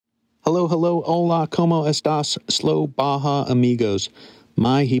Hello, hello, hola, como estas, slow Baja amigos.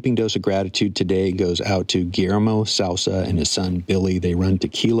 My heaping dose of gratitude today goes out to Guillermo Sousa and his son Billy. They run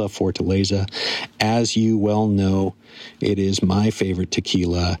Tequila Fortaleza. As you well know, it is my favorite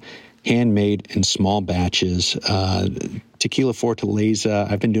tequila, handmade in small batches. Tequila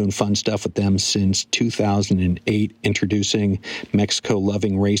Fortaleza, I've been doing fun stuff with them since 2008, introducing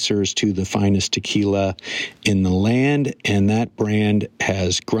Mexico-loving racers to the finest tequila in the land, and that brand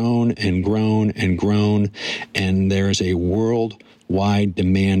has grown and grown and grown, and there is a worldwide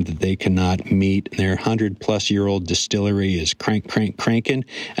demand that they cannot meet. Their 100-plus-year-old distillery is cranking,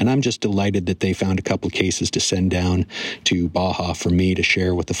 and I'm just delighted that they found a couple of cases to send down to Baja for me to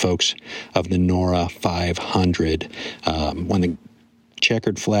share with the folks of the Nora 500. When the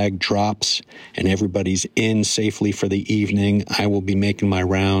checkered flag drops and everybody's in safely for the evening, I will be making my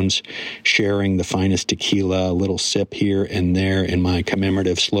rounds, sharing the finest tequila, a little sip here and there in my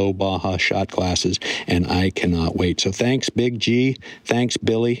commemorative slow Baja shot glasses, and I cannot wait. So thanks, Big G. Thanks,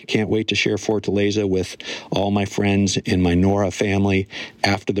 Billy. Can't wait to share Fortaleza with all my friends in my Nora family.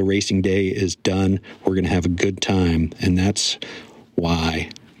 After the racing day is done, we're going to have a good time, and that's why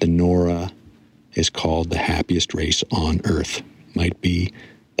the Nora is called the happiest race on earth. Might be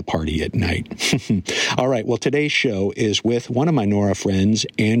the party at night. All right, well, today's show is with one of my Nora friends,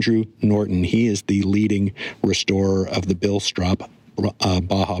 Andrew Norton. He is the leading restorer of the Bill Strop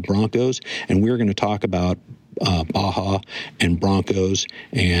Baja Broncos, and we're going to talk about Baja and Broncos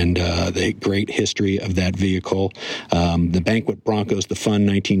and the great history of that vehicle. The Banquet Broncos, the fun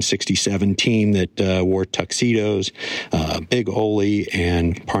 1967 team that wore tuxedos, Big Ole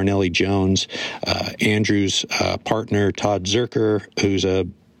and Parnelli Jones, Andrew's partner, Todd Zerker, who's a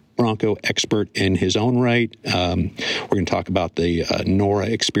Bronco expert in his own right. We're going to talk about the Nora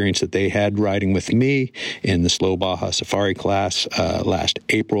experience that they had riding with me in the Slow Baja Safari class last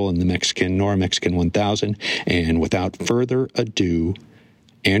April in the Nora Mexican 1000. And without further ado,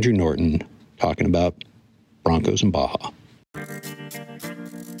 Andrew Norton talking about Broncos and Baja.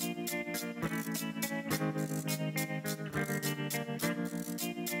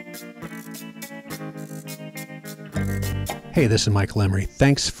 Hey, this is Michael Emery.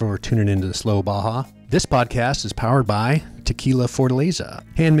 Thanks for tuning into the Slow Baja. This podcast is powered by Tequila Fortaleza,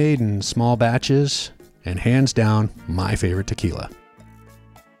 handmade in small batches, and hands down, my favorite tequila.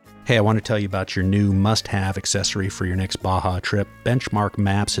 Hey, I want to tell you about your new must-have accessory for your next Baja trip. Benchmark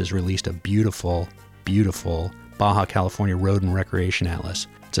Maps has released a beautiful, beautiful Baja California Road and Recreation Atlas.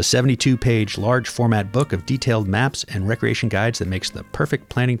 It's a 72-page large format book of detailed maps and recreation guides that makes the perfect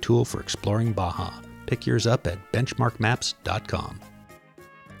planning tool for exploring Baja. Pick yours up at benchmarkmaps.com.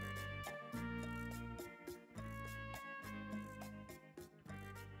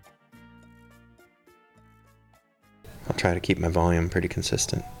 I'll try to keep my volume pretty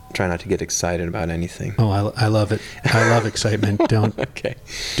consistent. Try not to get excited about anything. Oh, I love it. I love excitement. Don't okay.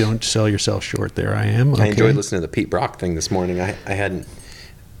 Don't sell yourself short there. I am. Okay. I enjoyed listening to the Pete Brock thing this morning. I hadn't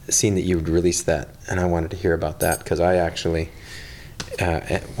seen that you would release that, and I wanted to hear about that because I actually...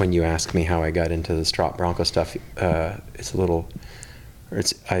 when you ask me how I got into the Strop Bronco stuff, I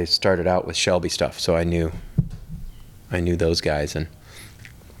started out with Shelby stuff, so I knew those guys and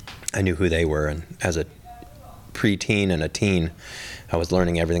I knew who they were. And as a preteen and a teen, I was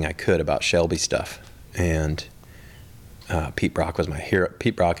learning everything I could about Shelby stuff. And Pete Brock was my hero.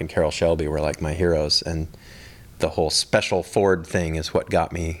 Pete Brock and Carroll Shelby were like my heroes, and the whole special Ford thing is what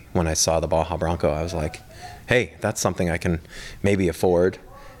got me when I saw the Baja Bronco. I was like, hey, that's something I can maybe afford,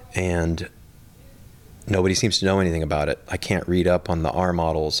 and nobody seems to know anything about it. I can't read up on the R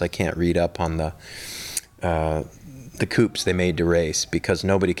models. I can't read up on the coupes they made to race because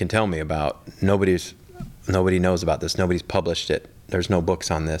nobody can tell me about. Nobody knows about this. Nobody's published it. There's no books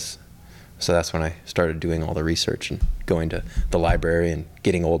on this. So that's when I started doing all the research and going to the library and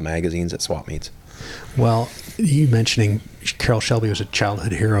getting old magazines at swap meets. Well, you mentioning Carroll Shelby was a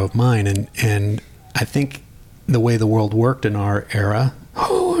childhood hero of mine, and I think the way the world worked in our era,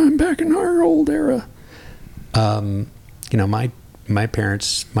 I'm back in our old era. My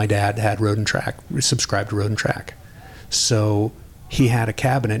parents, my dad had Road and Track, subscribed to Road and Track. So he had a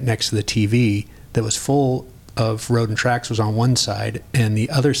cabinet next to the TV that was full of Road and Tracks was on one side, and the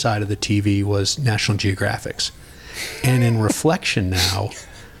other side of the TV was National Geographics. And in reflection now,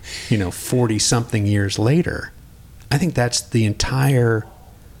 40-something years later, I think that's the entire...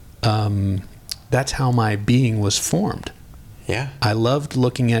 that's how my being was formed. Yeah. I loved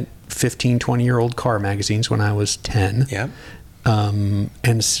looking at 15, 20-year-old car magazines when I was 10. Yeah. And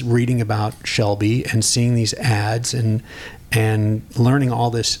reading about Shelby and seeing these ads and learning all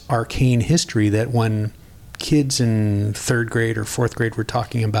this arcane history that when kids in third grade or fourth grade were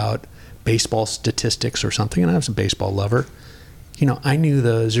talking about baseball statistics or something, and I was a baseball lover. You know, I knew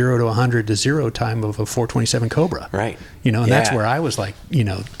the 0 to 100 to 0 time of a 427 Cobra. Right. You know, and that's where I was like, you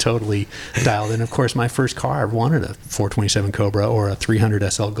know, totally dialed in. Of course, my first car, I wanted a 427 Cobra or a 300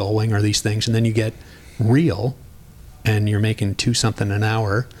 SL Gullwing or these things. And then you get real and you're making $2 something an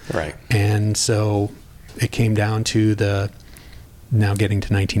hour. Right. And so it came down to now getting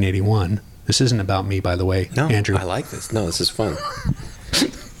to 1981. This isn't about me, by the way, no, Andrew. I like this. No, this is fun.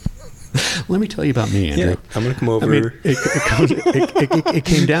 Let me tell you about me, Andrew. Yeah, I'm going to come over. I mean, it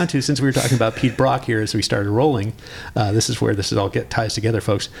came down to, since we were talking about Pete Brock here as we started rolling, this is where this all ties together,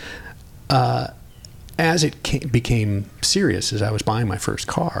 folks. As it became serious, as I was buying my first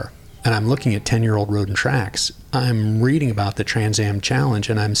car, and I'm looking at 10-year-old Road and Tracks, I'm reading about the Trans Am Challenge,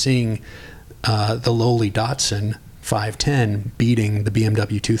 and I'm seeing the lowly Datsun 510 beating the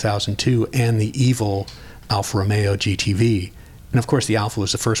BMW 2002 and the evil Alfa Romeo GTV. And of course, the Alfa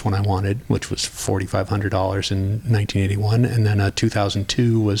was the first one I wanted, which was $4,500 in 1981, and then a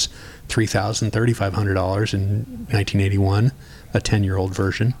 2002 was $3,000, $3,500 in 1981, a 10-year-old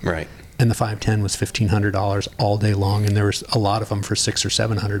version. Right. And the 510 was $1,500 all day long, and there was a lot of them for $600 or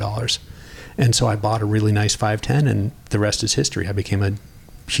 $700. And so I bought a really nice 510, and the rest is history. I became a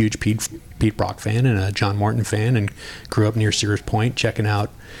huge Pete Brock fan and a John Morton fan, and grew up near Sears Point checking out,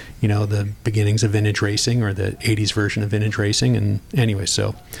 you know, the beginnings of vintage racing, or the 80s version of vintage racing. And anyway,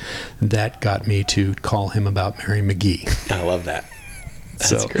 so that got me to call him about Mary McGee. I love that.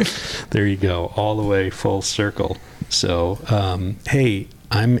 That's great. There you go, all the way full circle. So, hey,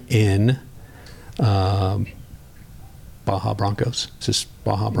 I'm in Baja Broncos. Is this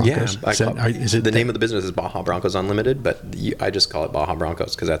Baja Broncos? Yeah, the name of the business is Baja Broncos Unlimited, but I just call it Baja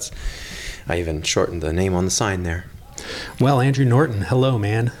Broncos because I even shortened the name on the sign there. Well, Andrew Norton, hello,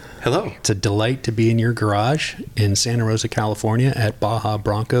 man. Hello. It's a delight to be in your garage in Santa Rosa, California at Baja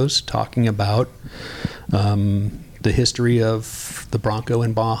Broncos, talking about the history of the Bronco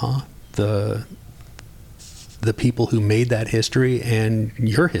in Baja, the people who made that history, and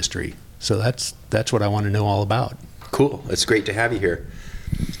your history. So that's what I want to know all about. Cool. It's great to have you here.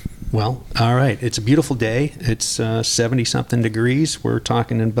 Well, all right. It's a beautiful day. It's 70-something degrees. We're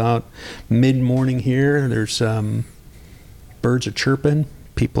talking about mid-morning here. There's birds are chirping.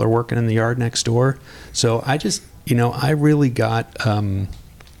 People are working in the yard next door. So I just, I really got, what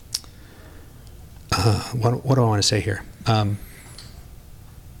do I want to say here?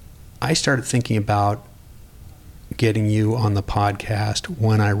 I started thinking about getting you on the podcast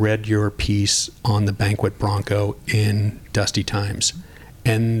when I read your piece on the Banquet Bronco in Dusty Times.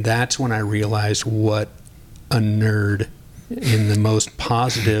 And that's when I realized what a nerd, in the most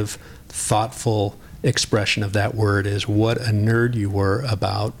positive, thoughtful expression of that word, is, what a nerd you were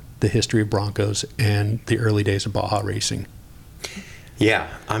about the history of Broncos and the early days of Baja racing. Yeah,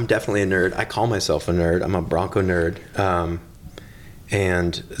 I'm definitely a nerd. I call myself a nerd. I'm a Bronco nerd.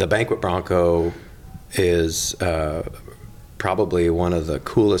 And the Banquet Bronco is probably one of the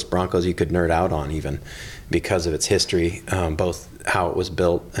coolest Broncos you could nerd out on, even because of its history, both how it was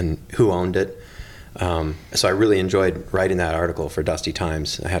built and who owned it. So I really enjoyed writing that article for Dusty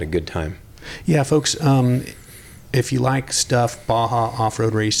Times. I had a good time. Yeah, folks, if you like stuff, Baja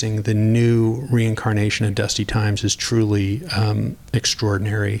off-road racing, the new reincarnation of Dusty Times is truly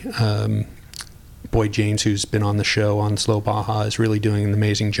extraordinary. Boyd James, who's been on the show on Slow Baja, is really doing an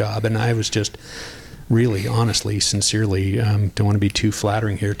amazing job. And I was just really, honestly, sincerely, don't want to be too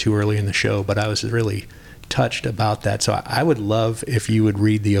flattering here too early in the show, but I was really touched about that. So I would love if you would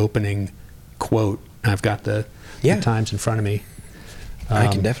read the opening quote. I've got the Times in front of me. I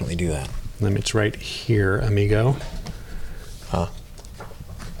can definitely do that. It's right here, amigo.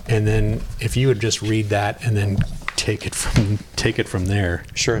 And then if you would just read that and then take it from there.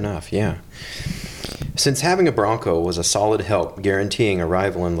 Sure enough, yeah. Since having a Bronco was a solid help guaranteeing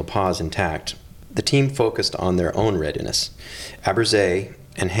arrival in La Paz intact, the team focused on their own readiness. Aberze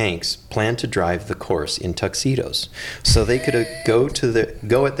and Hanks planned to drive the course in tuxedos so they could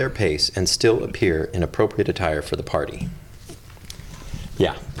go at their pace and still appear in appropriate attire for the party.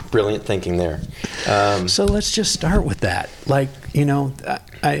 Yeah, brilliant thinking there. So let's just start with that.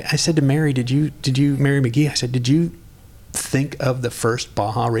 I said to Mary, did you Mary McGee? I said, did you think of the first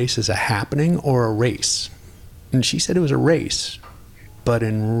Baja race as a happening or a race? And she said it was a race, but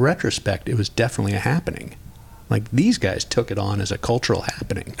in retrospect, it was definitely a happening. Like, these guys took it on as a cultural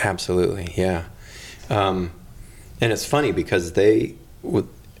happening. Absolutely, yeah. And it's funny because Aberze,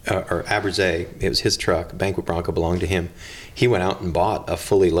 it was his truck, Banquet Bronco belonged to him. He went out and bought a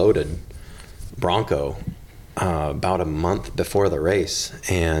fully loaded Bronco about a month before the race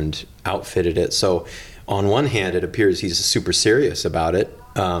and outfitted it. So on one hand, it appears he's super serious about it,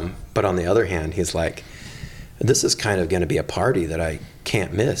 But on the other hand, he's like, this is kind of going to be a party that I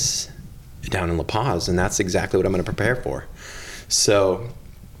can't miss down in La Paz, and that's exactly what I'm going to prepare for. So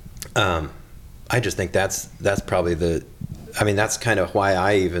I just think that's probably that's kind of why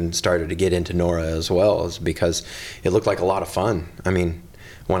I even started to get into NORRA as well, is because it looked like a lot of fun. I mean,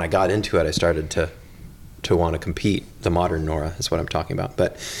 when I got into it, I started to want to compete. The modern NORRA is what I'm talking about.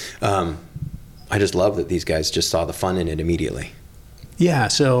 But I just love that these guys just saw the fun in it immediately. Yeah,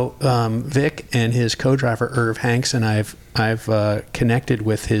 so Vic and his co-driver Irv Hanks, and I've connected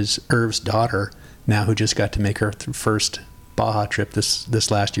with Irv's daughter now, who just got to make her first Baja trip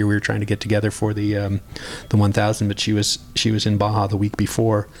this last year. We were trying to get together for the 1000, but she was in Baja the week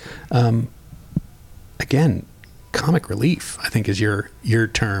before. Again, comic relief, I think, is your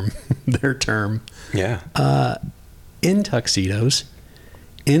term, their term. Yeah. In tuxedos,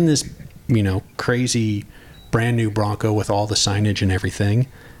 in this crazy brand new Bronco with all the signage and everything,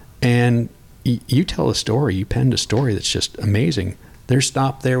 and you tell a story. You penned a story that's just amazing. They're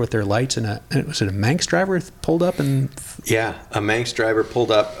stopped there with their lights, and was it a Manx driver pulled up? And yeah, a Manx driver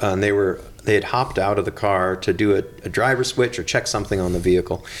pulled up, and they had hopped out of the car to do a driver switch or check something on the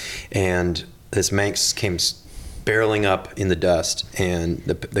vehicle, and this Manx came barreling up in the dust, and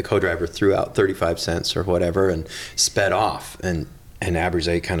the co-driver threw out 35 cents or whatever and sped off, and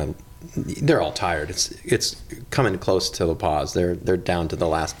Abergé kind of, they're all tired. It's coming close to La Paz. They're down to the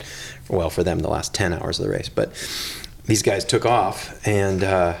last 10 hours of the race. But these guys took off, and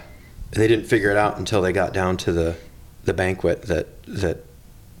they didn't figure it out until they got down to the banquet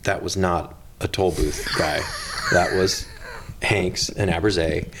that was not a toll booth guy. That was Hanks and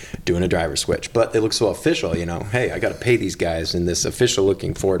Abergé doing a driver switch. But they look so official, Hey, I got to pay these guys in this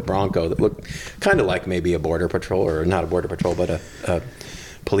official-looking Ford Bronco that looked kind of like maybe a border patrol, or not a border patrol, but a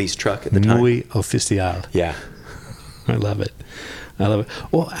police truck at the time. Muy oficial. Yeah. I love it.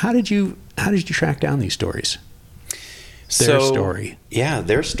 Well, how did you track down these stories? Their story. Yeah,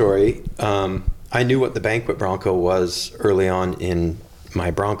 their story. I knew what the banquet Bronco was early on in my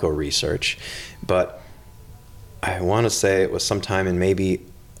Bronco research, but I want to say it was sometime in maybe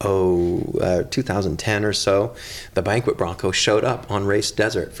 2010 or so. The banquet Bronco showed up on Race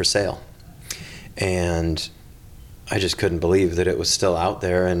Desert for sale, and I just couldn't believe that it was still out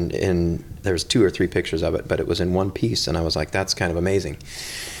there, and there was 2 or 3 pictures of it, but it was in one piece, and I was like, that's kind of amazing,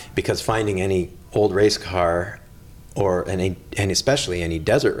 because finding any old race car, and especially any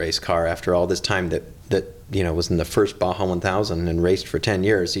desert race car after all this time that was in the first Baja 1000 and raced for 10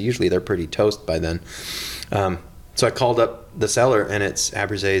 years, usually they're pretty toast by then. So I called up the seller, and it's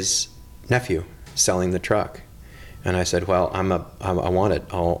Abergé's nephew selling the truck. And I said, well, I want it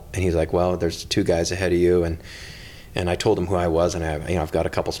all. And he's like, well, there's 2 guys ahead of you. And I told him who I was, and I've got a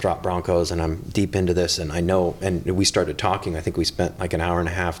couple Strop Broncos, and I'm deep into this, and I know. And we started talking. I think we spent like an hour and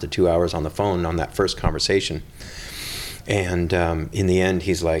a half to 2 hours on the phone on that first conversation. And in the end,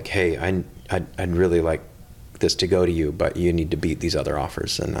 he's like, hey, I'd really like this to go to you, but you need to beat these other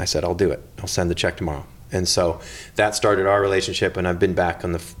offers. And I said, I'll do it. I'll send the check tomorrow. And so that started our relationship, and I've been back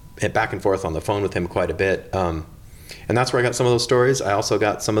and forth on the phone with him quite a bit. And that's where I got some of those stories. I also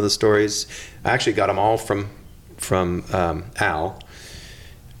got some of the stories. I actually got them all from Al,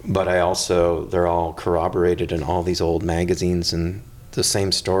 but they're all corroborated in all these old magazines, and the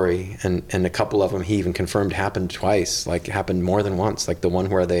same story, and a couple of them he even confirmed happened twice, like happened more than once, like the one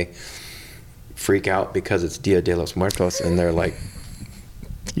where they freak out because it's Dia de los Muertos, and they're like,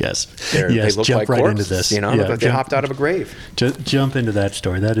 they look jump like right corpses, into this. Look like they hopped out of a grave. Just jump into that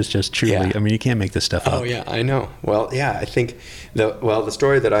story. That is just truly. Yeah. I mean, you can't make this stuff up. Oh yeah, I know. Well, yeah, I think the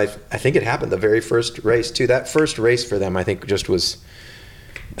story that I think it happened the very first race too. That first race for them, I think,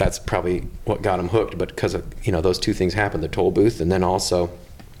 that's probably what got them hooked. But because of those 2 things happened, the toll booth, and then also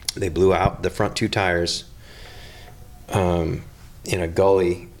they blew out the front 2 tires in a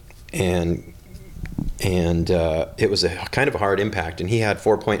gully, and it was a kind of a hard impact, and he had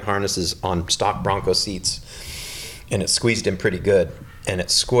 4-point harnesses on stock Bronco seats, and it squeezed him pretty good, and it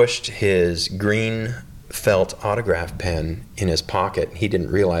squished his green felt autograph pen in his pocket. He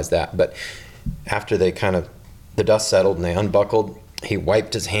didn't realize that, but after the dust settled and they unbuckled, he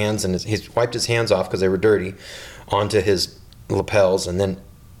wiped his hands off because they were dirty onto his lapels, and then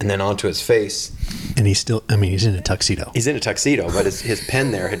onto his face. And he's in a tuxedo. He's in a tuxedo, but his pen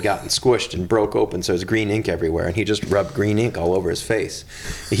there had gotten squished and broke open, so there's green ink everywhere, and he just rubbed green ink all over his face.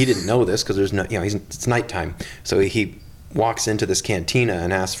 He didn't know this because it's nighttime, so he walks into this cantina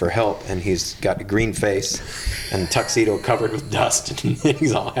and asks for help, and he's got a green face and tuxedo covered with dust, and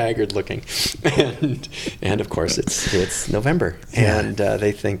he's all haggard looking, and of course it's November, and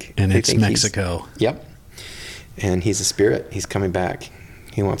they think it's Mexico. Yep, and he's a spirit. He's coming back.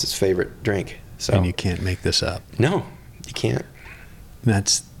 He wants his favorite drink. So, and you can't make this up. No, you can't.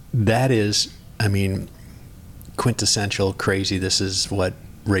 That is, I mean, quintessential crazy. This is what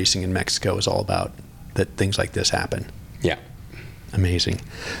racing in Mexico is all about, that things like this happen. Yeah. Amazing.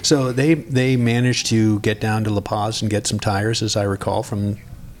 So they managed to get down to La Paz and get some tires, as I recall, from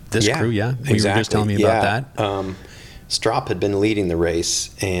this crew, yeah? Exactly. You were just telling me about that. Strop had been leading the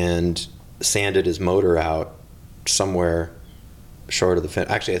race and sanded his motor out somewhere short of the finish.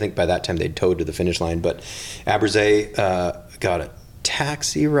 Actually, I think by that time they'd towed to the finish line, but Aberze got a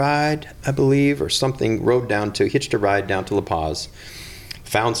taxi ride, I believe, or something, hitched a ride down to La Paz,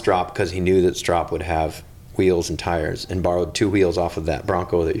 found Strop because he knew that Strop would have wheels and tires, and borrowed 2 wheels off of that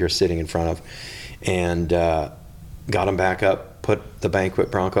Bronco that you're sitting in front of, and got him back up, put the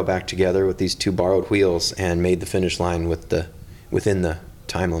Banquet Bronco back together with these 2 borrowed wheels, and made the finish line within the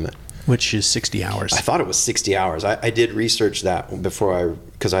time limit. Which is 60 hours. I thought it was 60 hours. I did research that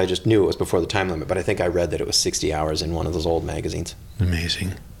because I just knew it was before the time limit, but I think I read that it was 60 hours in one of those old magazines.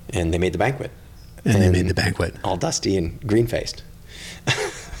 Amazing. And they made the Banquet. And they made the Banquet. All dusty and green-faced.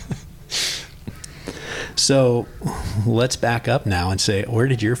 So let's back up now and say, where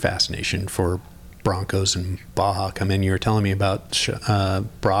did your fascination for Broncos and Baja come in? You were telling me about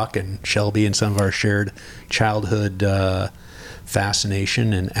Brock and Shelby and some of our shared childhood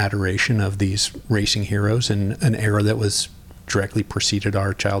fascination and adoration of these racing heroes in an era that was directly preceded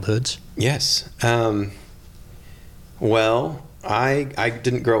our childhoods. Yes. Well, I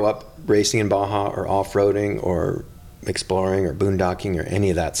didn't grow up racing in Baja or off-roading or exploring or boondocking or any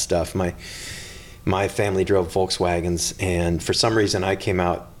of that stuff. My family drove Volkswagens, and for some reason I came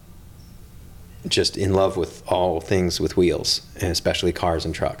out just in love with all things with wheels, and especially cars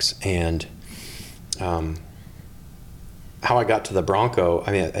and trucks. And how I got to the Bronco,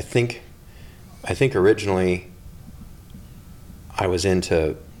 I mean, I think originally I was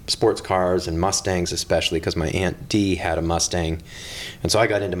into sports cars and Mustangs, especially because my Aunt Dee had a Mustang. And so I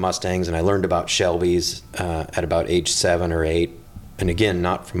got into Mustangs, and I learned about Shelbys at about age 7 or 8. And again,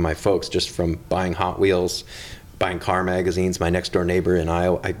 not from my folks, just from buying Hot Wheels, buying car magazines. My next door neighbor in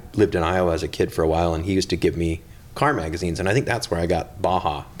Iowa, I lived in Iowa as a kid for a while, and he used to give me car magazines. And I think that's where I got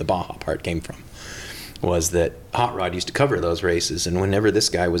Baja, the Baja part came from, was that Hot Rod used to cover those races. And whenever this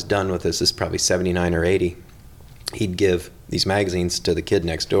guy was done with this is probably 79 or 80, he'd give these magazines to the kid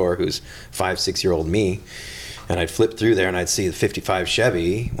next door, who's 5-6-year-old me. And I'd flip through there and I'd see the 55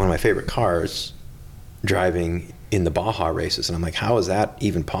 Chevy, one of my favorite cars, driving in the Baja races. And I'm like, how is that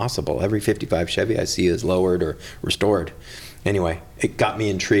even possible? Every 55 Chevy I see is lowered or restored. Anyway, it got me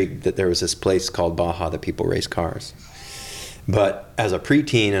intrigued that there was this place called Baja that people race cars. But as a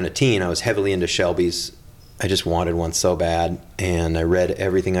preteen and a teen, I was heavily into Shelbys. I just wanted one so bad, and I read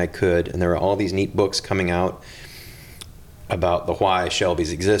everything I could. And there were all these neat books coming out about the why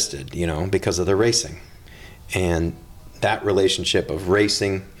Shelbys existed, because of the racing. And that relationship of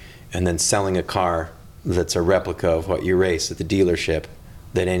racing and then selling a car that's a replica of what you race at the dealership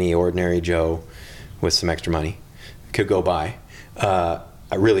that any ordinary Joe with some extra money could go buy,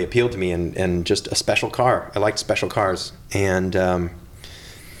 really appealed to me, and just a special car. I liked special cars. And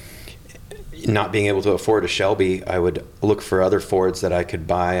not being able to afford a Shelby, I would look for other Fords that I could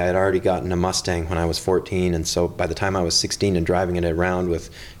buy. I had already gotten a Mustang when I was 14, and so by the time I was 16 and driving it around with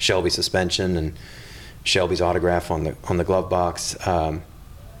Shelby suspension and Shelby's autograph on the glove box,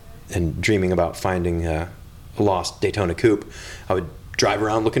 and dreaming about finding a lost Daytona coupe, I would drive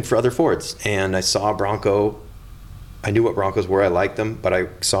around looking for other Fords. And I saw a Bronco. I knew what Broncos were. I liked them, but I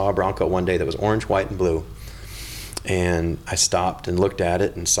saw a Bronco one day that was orange, white, and blue. And I stopped and looked at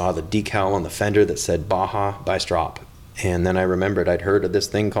it and saw the decal on the fender that said Baja by Strop. And then I remembered I'd heard of this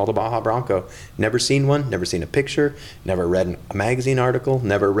thing called a Baja Bronco. Never seen one, never seen a picture, never read a magazine article,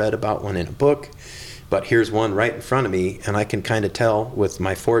 never read about one in a book. But here's one right in front of me, and I can kind of tell with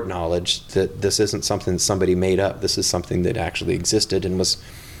my Ford knowledge that this isn't something that somebody made up. This is something that actually existed and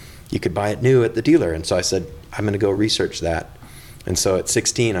you could buy it new at the dealer. And so I said, I'm going to go research that. And so at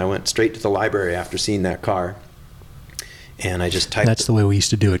 16, I went straight to the library after seeing that car. And I just typed. That's the way we used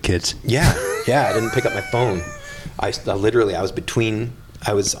to do it, kids. Yeah. I didn't pick up my phone. I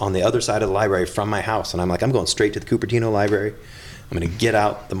was on the other side of the library from my house, and I'm like, I'm going straight to the Cupertino library. I'm going to get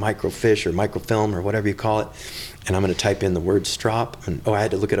out the microfiche or microfilm or whatever you call it, and I'm going to type in the word Strop. And I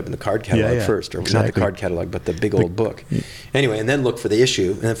had to look it up in the card catalog first, or exactly. Not the card catalog, but the big old book. Anyway, and then look for the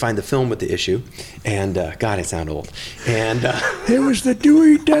issue, and then find the film with the issue. And God, I sound old. And it was the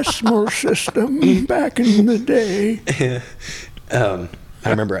Dewey Decimal System back in the day. I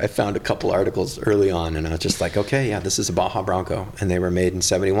remember I found a couple articles early on, and I was just like, okay, yeah, this is a Baja Bronco, and they were made in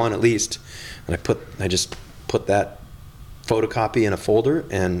 '71 at least. And I just put that photocopy in a folder,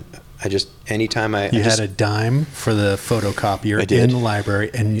 and I just anytime I You just, had a dime for the photocopier I did. in the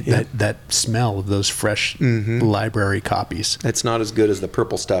library, and that smell of those fresh library copies. it's not as good as the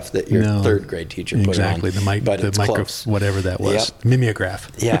purple stuff that your No. third grade teacher put Exactly, on, but the it's micro, close. whatever that was, Yep.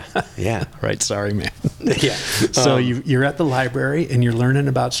 mimeograph. Yeah, yeah, Right. Sorry, man. yeah. So you're at the library and you're learning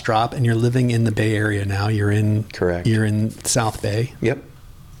about Strop, and you're living in the Bay Area now. You're in Correct. You're in South Bay, Yep.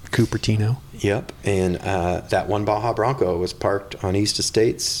 Cupertino. Yep, and that one Baja Bronco was parked on East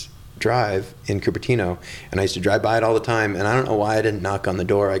Estates Drive in Cupertino, and I used to drive by it all the time, and I don't know why I didn't knock on the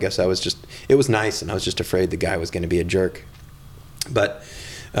door. I guess it was nice, and I was just afraid the guy was going to be a jerk. But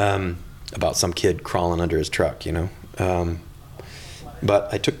about some kid crawling under his truck, you know.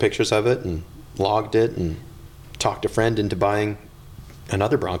 But I took pictures of it and logged it and talked a friend into buying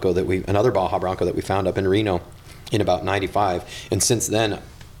another Baja Bronco that we found up in Reno in about 95. And since then,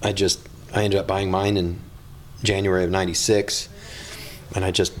 I ended up buying mine in January of 96.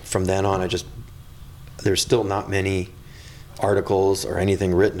 And from then on, there's still not many articles or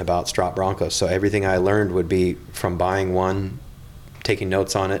anything written about Strop Broncos. So everything I learned would be from buying one, taking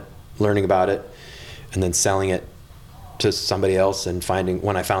notes on it, learning about it, and then selling it to somebody else and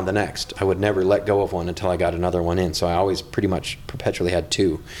when I found the next. I would never let go of one until I got another one in. So I always pretty much perpetually had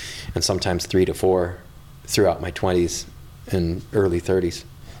two, and sometimes 3 to 4 throughout my 20s and early 30s.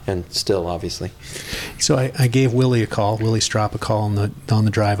 And still, obviously. So I gave Willie Strop a call on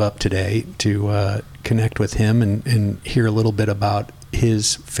the drive up today to connect with him and hear a little bit about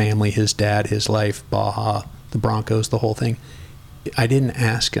his family, his dad, his life, Baja, the Broncos, the whole thing. I didn't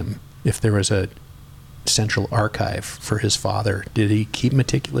ask him if there was a central archive for his father. Did he keep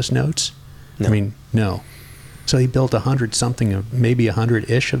meticulous notes? No. I mean, no. So he built 100-something, maybe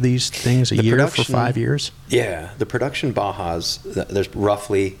 100-ish of these things a year for 5 years? Yeah, the production Bajas, there's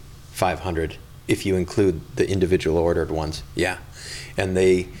roughly 500 if you include the individual ordered ones. Yeah. And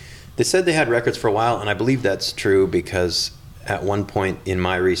they said they had records for a while, and I believe that's true because at one point in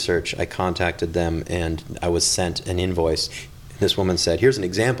my research, I contacted them and I was sent an invoice. This woman said, here's an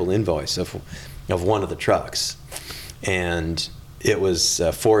example invoice of one of the trucks. And it was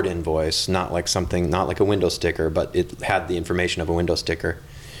a Ford invoice, not like a window sticker, but it had the information of a window sticker.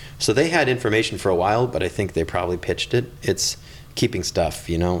 So they had information for a while, but I think they probably pitched it. It's keeping stuff,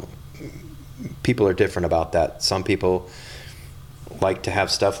 you know. People are different about that. Some people like to have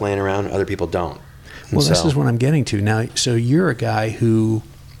stuff laying around, other people don't. Well, this is what I'm getting to now. So you're a guy who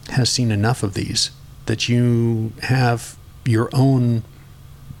has seen enough of these that you have your own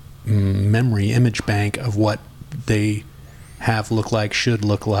memory image bank of what they should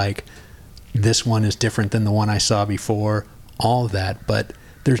look like. This one is different than the one I saw before, all of that. But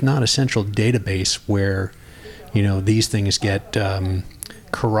there's not a central database where, you know, these things get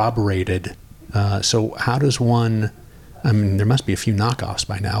corroborated. So how does one, I mean, there must be a few knockoffs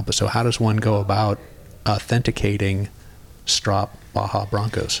by now, but so how does one go about authenticating Strop Baja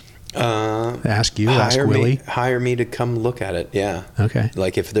Broncos? Ask Willie? Hire me to come look at it, yeah. Okay.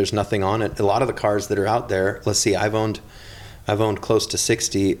 Like if there's nothing on it, a lot of the cars that are out there, let's see, I've owned close to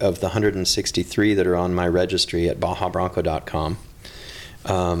 60 of the 163 that are on my registry at BajaBronco.com.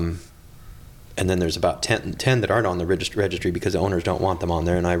 And then there's about 10 that aren't on the registry because the owners don't want them on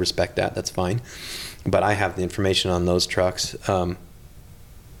there, and I respect that. That's fine. But I have the information on those trucks.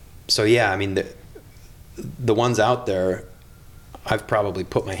 So, yeah, I mean, the ones out there, I've probably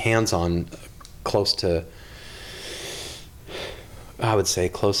put my hands on close to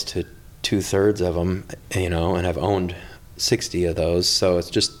 2/3 of them, you know, and I've owned 60 of those. So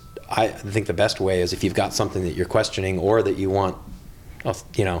it's just, I think the best way is if you've got something that you're questioning or that you want,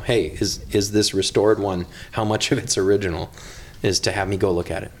 you know, hey, is this restored one, how much of it's original, is to have me go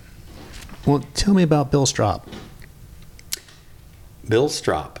look at it. Well, tell me about Bill Strop. Bill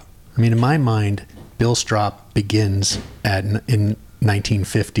Strop. I mean, in my mind, Bill Strop begins in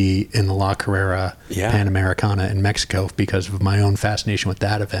 1950 in the La Carrera Panamericana in Mexico because of my own fascination with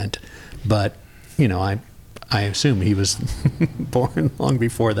that event. But, you know, I assume he was born long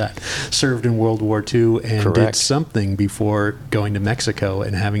before that, served in World War II, and Correct. did something before going to Mexico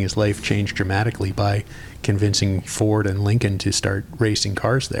and having his life change dramatically by convincing Ford and Lincoln to start racing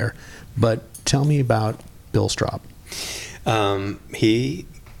cars there. But tell me about Bill Strop. He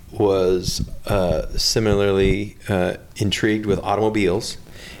was similarly intrigued with automobiles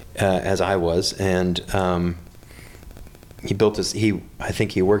as I was, and he built this. I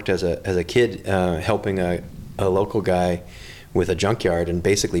think he worked as a kid helping a local guy with a junkyard, and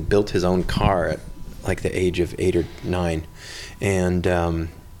basically built his own car at like the age of 8 or 9, and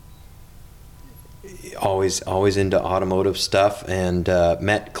always into automotive stuff, and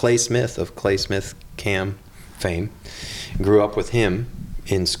met Clay Smith of Clay Smith Cam fame, grew up with him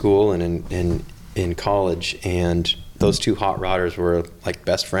in school and in college, and those two hot rodders were like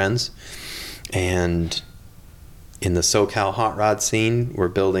best friends. And in the SoCal hot rod scene, we're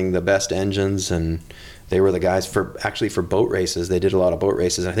building the best engines, and they were the guys for boat races. They did a lot of boat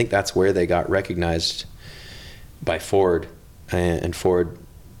races. I think that's where they got recognized by Ford, and Ford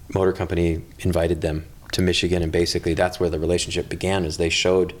Motor Company invited them to Michigan, and basically that's where the relationship began, is they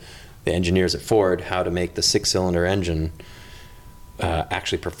showed the engineers at Ford how to make the 6-cylinder engine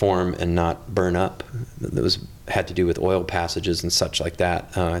actually perform and not burn up. That had to do with oil passages and such like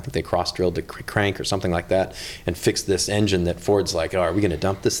that. I think they cross-drilled the crank or something like that and fixed this engine that Ford's like, oh, are we going to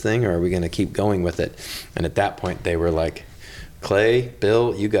dump this thing or are we going to keep going with it? And at that point they were like, Clay,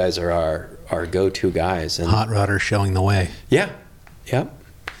 Bill, you guys are our go-to guys. And hot rodders showing the way. Yeah, yep.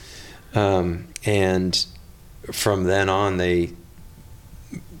 And from then on,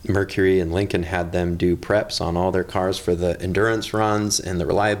 Mercury and Lincoln had them do preps on all their cars for the endurance runs and the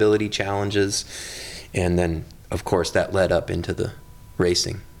reliability challenges. And then, of course, that led up into the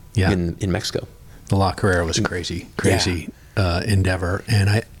racing in Mexico. The La Carrera was crazy endeavor.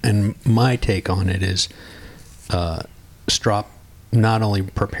 And my take on it is Strop not only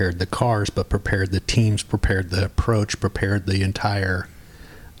prepared the cars, but prepared the teams, prepared the approach, prepared the entire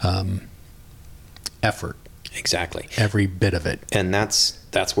effort. Exactly. Every bit of it. And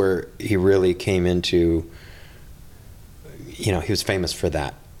that's where he really came into, he was famous for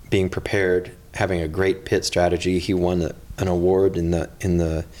that, being prepared, having a great pit strategy. He won an award in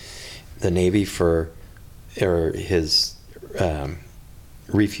the Navy for his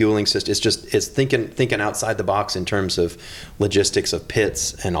refueling system. It's thinking outside the box in terms of logistics of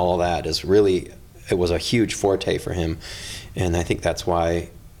pits and all that. It was a huge forte for him. And I think that's why,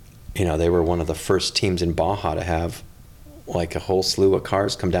 they were one of the first teams in Baja to have like a whole slew of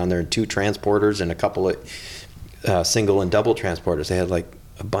cars come down there, and 2 transporters and a couple of single and double transporters. They had like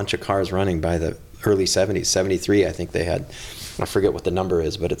a bunch of cars running by the early 70s. 73, I think they had. I forget what the number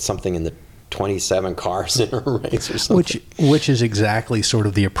is, but it's something in the 27 cars in a race or something. Which is exactly sort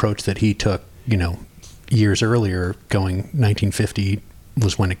of the approach that he took, years earlier. Going 1950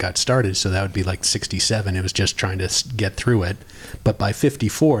 was when it got started, so that would be like 67. It was just trying to get through it. But by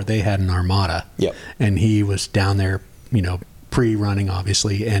 54, they had an armada. Yep. And he was down there, pre-running,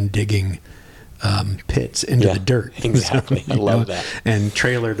 obviously, and digging pits into the dirt. Exactly. I love that. And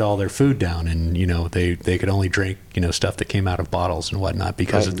trailered all their food down, and they could only drink stuff that came out of bottles and whatnot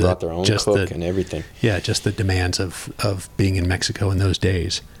because of brought their own cook and everything. Yeah, just the demands of being in Mexico in those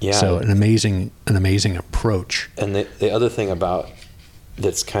days. Yeah. So an amazing approach. And the other thing about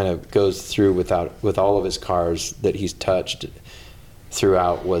that's kind of goes through with all of his cars that he's touched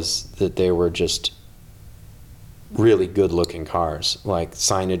throughout was that they were just really good looking cars, like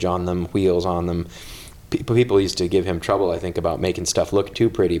signage on them, wheels on them. People used to give him trouble, I think, about making stuff look too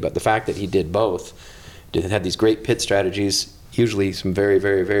pretty, but the fact that he did both, had these great pit strategies, usually some very,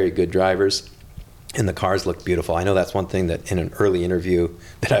 very, very good drivers, and the cars looked beautiful. I know that's one thing that in an early interview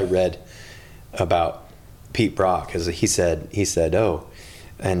that I read about Pete Brock, because he said, oh,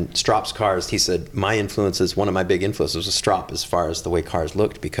 and Strop's cars, he said, one of my big influences was Strop as far as the way cars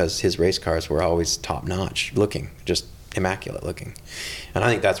looked, because his race cars were always top-notch looking, just immaculate looking. And I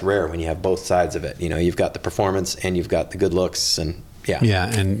think that's rare when you have both sides of it. You've got the performance and you've got the good looks, and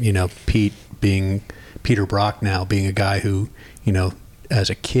Yeah, and Peter Brock now being a guy who,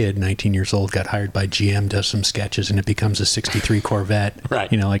 as a kid, 19 years old, got hired by GM, does some sketches, and it becomes a 63 Corvette.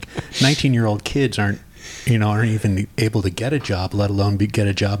 Right. Like 19-year-old kids aren't even able to get a job, let alone get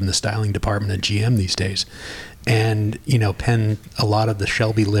a job in the styling department at GM these days. And, pen a lot of the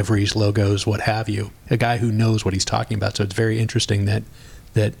Shelby liveries, logos, what have you, a guy who knows what he's talking about. So it's very interesting that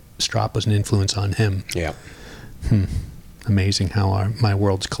Strop was an influence on him. Yeah. Amazing how my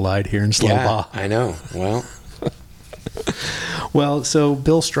worlds collide here in Slow Baja. I know. Well. Well, so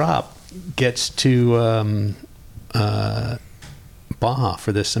Bill Strop gets to Baja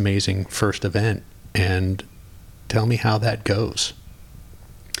for this amazing first event. And tell me how that goes.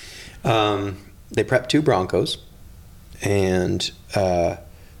 They prepped 2 Broncos, and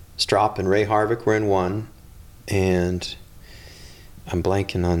Strop and Ray Harvick were in one, and I'm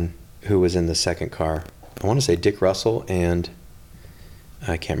blanking on who was in the second car. I want to say Dick Russell and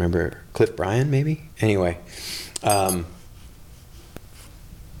I can't remember, Cliff Bryan maybe? Anyway,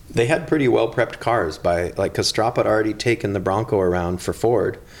 they had pretty well prepped cars because Strop had already taken the Bronco around for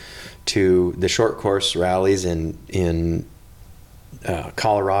Ford to the short course rallies in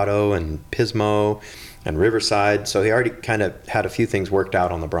Colorado and Pismo and Riverside. So he already kind of had a few things worked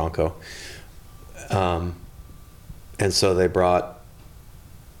out on the Bronco. And so they brought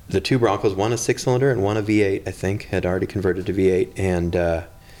the two Broncos, one a 6-cylinder and one a V8, I think, had already converted to V8, and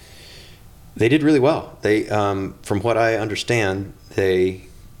they did really well. They, from what I understand, they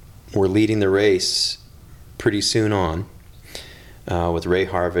were leading the race pretty soon on, with Ray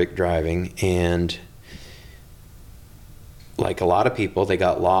Harvick driving, and like a lot of people, they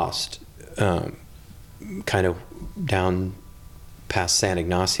got lost, kind of down past San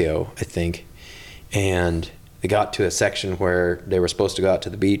Ignacio, I think, and they got to a section where they were supposed to go out to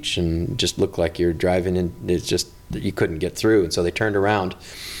the beach and just looked like you're driving, and it's just you couldn't get through, and so they turned around,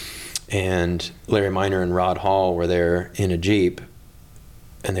 and Larry Minor and Rod Hall were there in a Jeep,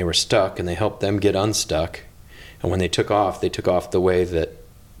 and they were stuck, and they helped them get unstuck. And when they took off the way that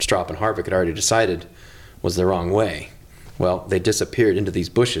Strop and Harvick had already decided was the wrong way. Well, they disappeared into these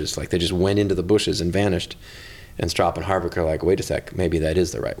bushes, like they just went into the bushes and vanished. And Strop and Harvick are like, wait a sec, maybe that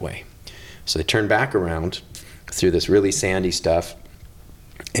is the right way. So they turned back around through this really sandy stuff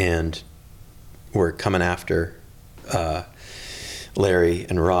and were coming after Larry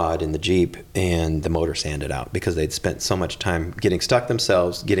and Rod in the Jeep, and the motor sanded out because they'd spent so much time getting stuck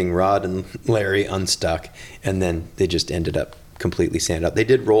themselves, getting Rod and Larry unstuck, and then they just ended up completely sanded out. They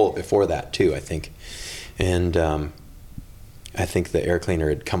did roll it before that too, I think. And I think the air cleaner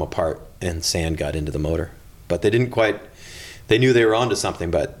had come apart and sand got into the motor. But they didn't quite, they knew they were onto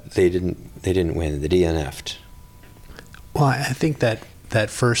something, but they didn't win. They DNF'd. Well, I think that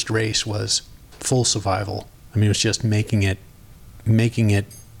first race was full survival. I mean, it was just making it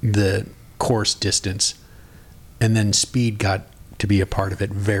the course distance, and then speed got to be a part of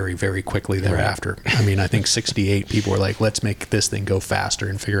it very, very quickly thereafter. Right. I mean, I think 68 people were like, let's make this thing go faster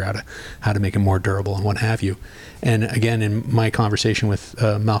and figure out how to make it more durable and what have you. And again, in my conversation with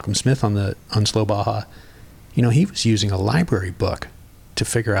Malcolm Smith on Slow Baja, you know, he was using a library book to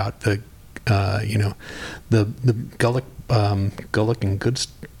figure out the Gulick and Goods.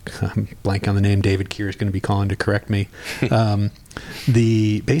 I'm blank on the name. David Keir is going to be calling to correct me.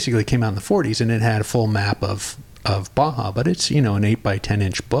 Basically came out in the 40s, and it had a full map of Baja, but it's, you know, an 8 by 10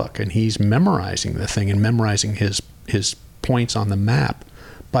 inch book, and he's memorizing the thing and memorizing his points on the map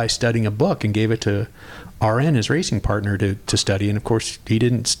by studying a book, and gave it to RN, his racing partner, to study. And of course, he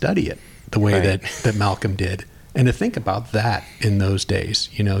didn't study it the way that Malcolm did. And to think about that in those days,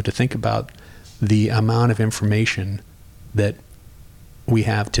 you know, to think about the amount of information that we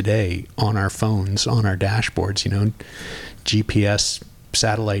have today on our phones, on our dashboards, you know, GPS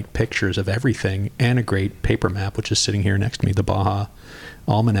satellite pictures of everything, and a great paper map, which is sitting here next to me, the Baja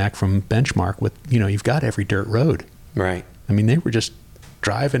Almanac from Benchmark, with, you know, you've got every dirt road. Right. I mean, they were just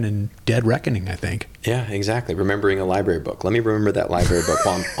driving in dead reckoning, I think. Yeah, exactly. Remembering a library book. Let me remember that library book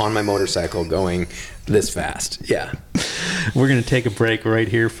while I'm on my motorcycle going this fast. Yeah. We're going to take a break right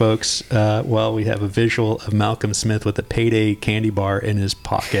here, folks, while we have a visual of Malcolm Smith with a Payday candy bar in his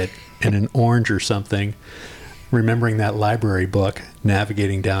pocket and an orange or something, remembering that library book,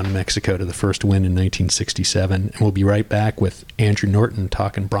 navigating down Mexico to the first win in 1967. And we'll be right back with Andrew Norton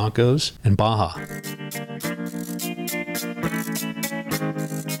talking Broncos and Baja.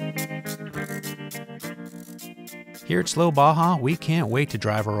 Here at Slow Baja, we can't wait to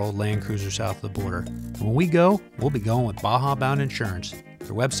drive our old Land Cruiser south of the border. And when we go, we'll be going with Baja Bound Insurance. Their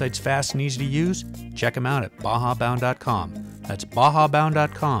website's fast and easy to use. Check them out at bajabound.com. That's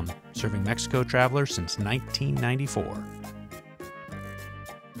bajabound.com, serving Mexico travelers since 1994.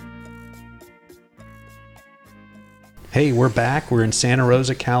 Hey, we're back. We're in Santa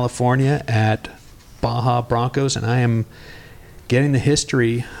Rosa, California at Baja Broncos, and I am getting the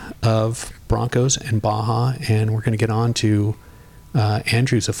history of Broncos and Baja, and we're going to get on to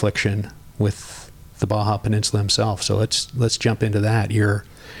Andrew's affliction with the Baja Peninsula himself. So let's jump into that. You're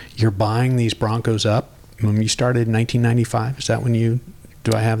buying these Broncos up. You started in 1995. Is that when you?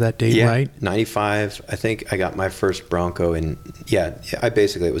 Do I have that date right? 95. I think I got my first Bronco in. Yeah,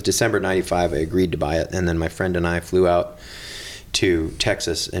 it was December 95. I agreed to buy it, and then my friend and I flew out to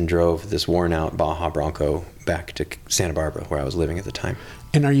Texas and drove this worn-out Baja Bronco back to Santa Barbara, where I was living at the time.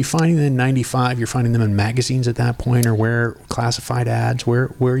 And are you finding them in 95? You're finding them in magazines at that point, or where classified ads?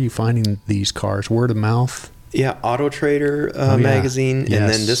 Where are you finding these cars? Word of mouth? Yeah, Auto Trader magazine, yes. And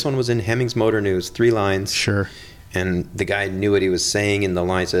then this one was in Hemmings Motor News, 3 lines. Sure. And the guy knew what he was saying in the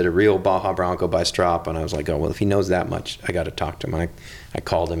line. Said a real Baja Bronco by Strop, and I was like, oh well, if he knows that much, I got to talk to him. I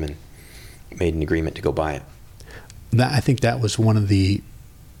called him and made an agreement to go buy it. I think that was one of the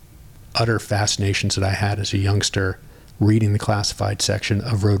utter fascinations that I had as a youngster, reading the classified section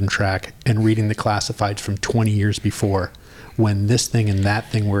of Road and Track and reading the classifieds from 20 years before, when this thing and that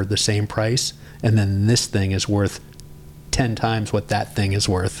thing were the same price, and then this thing is worth 10 times what that thing is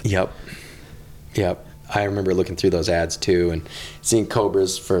worth. Yep. I remember looking through those ads too and seeing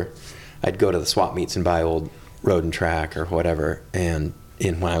Cobras I'd go to the swap meets and buy old Road and Track or whatever, and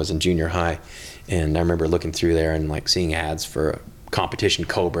when I was in junior high, and I remember looking through there and like seeing ads for competition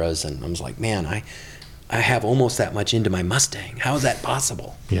Cobras, and I was like, man, I have almost that much into my Mustang. How is that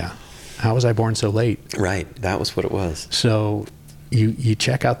possible? Yeah. How was I born so late? Right. That was what it was. So you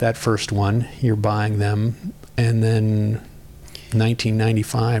check out that first one, you're buying them, and then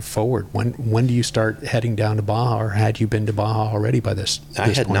 1995 forward, when do you start heading down to Baja, or had you been to Baja already by this I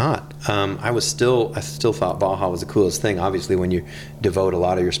had point? not. I still thought Baja was the coolest thing. Obviously, when you devote a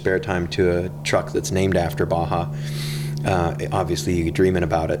lot of your spare time to a truck that's named after Baja, obviously you're dreaming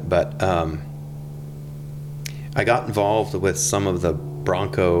about it. But I got involved with some of the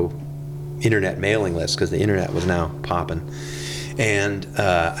Bronco internet mailing lists because the internet was now popping. And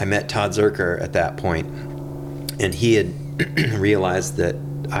I met Todd Zerker at that point, and he had realized that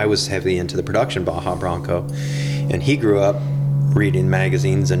I was heavily into the production Baja Bronco, and he grew up reading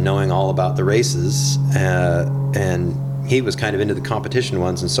magazines and knowing all about the races, and he was kind of into the competition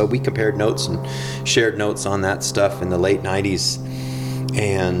ones, and so we compared notes and shared notes on that stuff in the late 90s.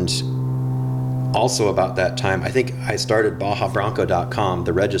 And also about that time, I think I started BajaBronco.com,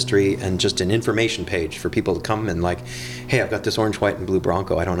 the registry, and just an information page for people to come and like, hey, I've got this orange, white, and blue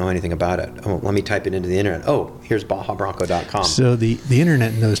Bronco. I don't know anything about it. Oh, let me type it into the internet. Oh, here's BajaBronco.com. So the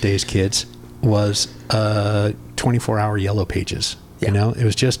internet in those days, kids, was 24-hour yellow pages. Yeah. You know, it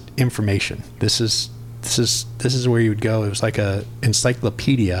was just information. This is where you would go. It was like a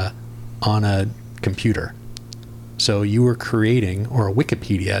encyclopedia on a computer. So you were creating, or a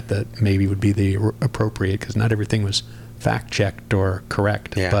Wikipedia that maybe would be the appropriate, because not everything was fact-checked or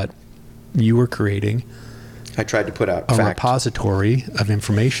correct, but you were creating I tried to put out a repository of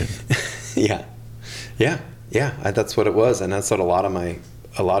information. Yeah. That's what it was, and that's what a lot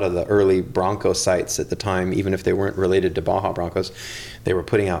of the early Bronco sites at the time, even if they weren't related to Baja Broncos, they were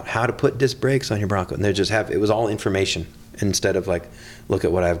putting out how to put disc brakes on your Bronco, and it was all information instead of like, look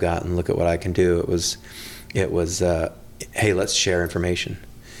at what I've got and look at what I can do. It was hey, let's share information.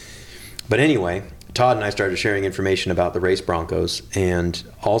 But anyway, Todd and I started sharing information about the race Broncos, and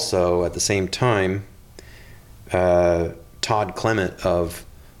also at the same time, Todd Clement of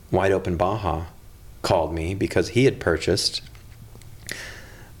Wide Open Baja called me because he had purchased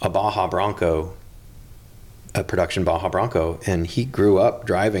a Baja Bronco, a production Baja Bronco, and he grew up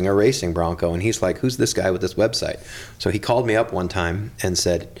driving a racing Bronco, and he's like, who's this guy with this website? So he called me up one time and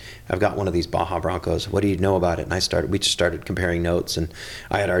said, I've got one of these Baja Broncos. What do you know about it? And we just started comparing notes, and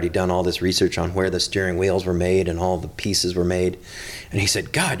I had already done all this research on where the steering wheels were made and all the pieces were made. And he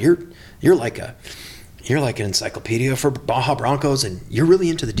said, God, you're like an encyclopedia for Baja Broncos, and you're really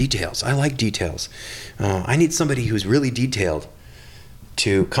into the details. I like details. I need somebody who's really detailed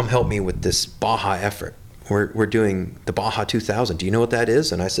to come help me with this Baja effort. We're doing the Baja 2000. Do you know what that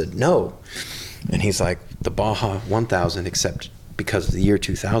is? And I said, no. And he's like, the Baja 1000, except because of the year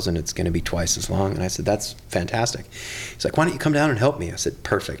 2000, it's going to be twice as long. And I said, that's fantastic. He's like, why don't you come down and help me? I said,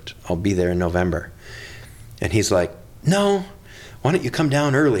 perfect. I'll be there in November. And he's like, no, why don't you come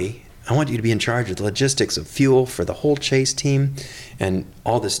down early? I want you to be in charge of the logistics of fuel for the whole chase team and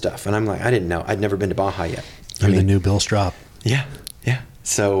all this stuff. And I'm like, I didn't know. I'd never been to Baja yet. You're the new Bill Strop. Yeah.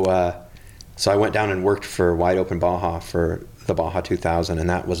 So I went down and worked for Wide Open Baja for the Baja 2000, and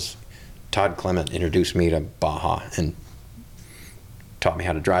that was Todd Clement introduced me to Baja and taught me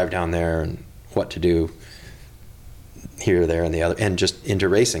how to drive down there and what to do here, there, and the other, and just into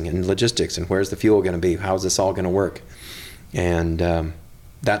racing and logistics and where's the fuel going to be, how's this all going to work. And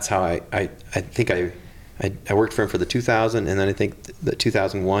that's how I think I worked for him for the 2000, and then I think the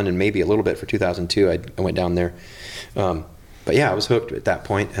 2001 and maybe a little bit for 2002 I went down there. But yeah, I was hooked at that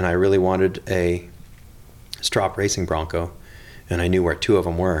point, and I really wanted a Strop Racing Bronco, and I knew where two of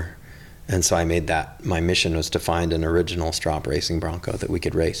them were. And so I made that my mission, was to find an original Strop Racing Bronco that we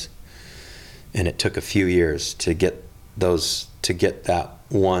could race. And it took a few years to get that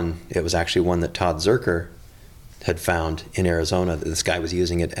one. It was actually one that Todd Zerker had found in Arizona. This guy was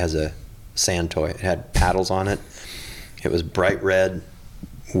using it as a sand toy. It had paddles on it. It was bright red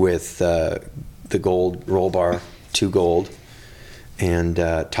with the gold roll bar, 2 gold. And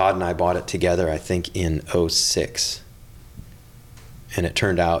Todd and I bought it together, I think, in 2006. And it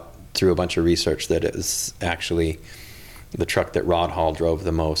turned out, through a bunch of research, that it was actually the truck that Rod Hall drove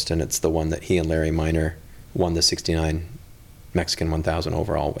the most, and it's the one that he and Larry Minor won the 69 Mexican 1000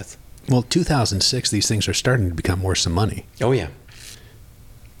 overall with. Well, 2006, these things are starting to become worth some money. Oh yeah.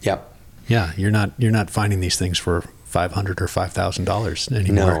 Yep. Yeah, you're not finding these things for $500 or $5,000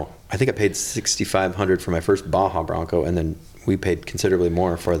 anymore. No, I think I paid $6,500 for my first Baja Bronco, and then we paid considerably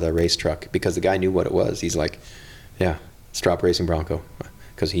more for the race truck because the guy knew what it was. He's like, yeah, Strop Racing Bronco,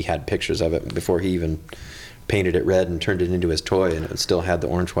 because he had pictures of it before he even painted it red and turned it into his toy, and it still had the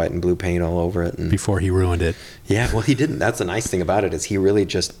orange, white, and blue paint all over it. And before he ruined it. yeah, well, he didn't. That's the nice thing about it, is he really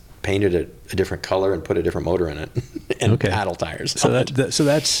just painted it a different color and put a different motor in it and paddle tires. So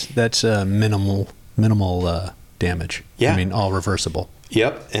that's minimal damage. Yeah. I mean, all reversible.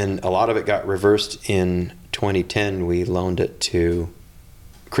 Yep, and a lot of it got reversed in 2010. We loaned it to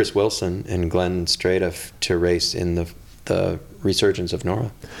Chris Wilson and Glenn Strata to race in the resurgence of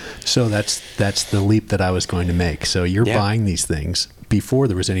Nora. So that's the leap that I was going to make. So you're buying these things before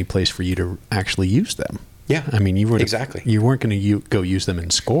there was any place for you to actually use them. Yeah, I mean, you weren't going to go use them in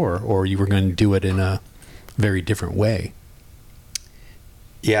score, or you were going to do it in a very different way.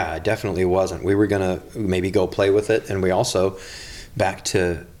 Yeah, it definitely wasn't. We were going to maybe go play with it, and we also, back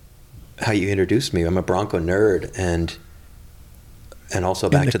to how you introduced me, I'm a Bronco nerd, and also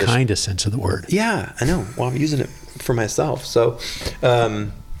back to the kindest sense of the word. Yeah, I know. Well, I'm using it for myself. So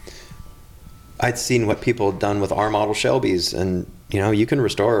I'd seen what people had done with R model Shelbys, and you can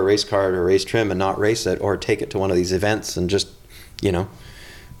restore a race car to a race trim and not race it, or take it to one of these events and just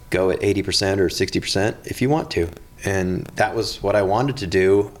go at 80% or 60% if you want to. And that was what I wanted to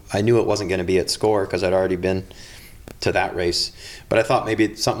do. I knew it wasn't going to be at Score because I'd already been to that race, but I thought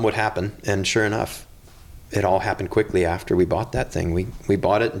maybe something would happen, and sure enough, it all happened quickly after we bought that thing. We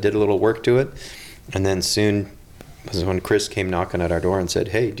bought it and did a little work to it, and then soon was when Chris came knocking at our door and said,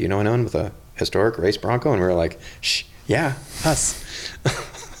 "Hey, do you know anyone with a historic race Bronco?" And we were like, "Shh, yeah, us."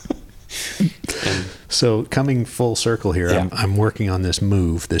 So coming full circle here, Yeah. I'm working on this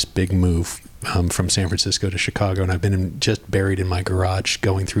big move from San Francisco to Chicago, and I've been just buried in my garage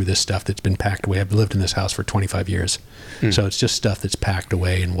going through this stuff that's been packed away. I've lived in this house for 25 years. So it's just stuff that's packed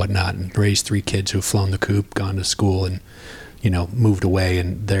away and whatnot, and raised 3 kids who've flown the coop, gone to school, and moved away,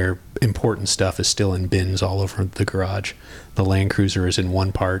 and their important stuff is still in bins all over the garage. The Land Cruiser is in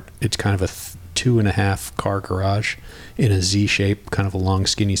one part. It's kind of a 2.5 car garage in a Z shape, kind of a long,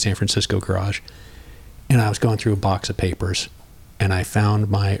 skinny San Francisco garage. And I was going through a box of papers, and I found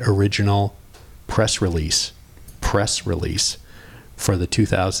my original press release for the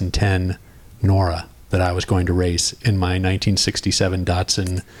 2010 Nora that I was going to race in my 1967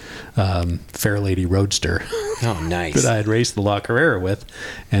 Datsun Fairlady Roadster. Oh, nice. That I had raced the La Carrera with.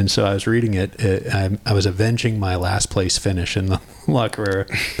 And so I was reading it. I was avenging my last place finish in the La Carrera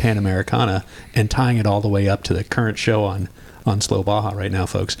Panamericana and tying it all the way up to the current show on Slow Baja right now,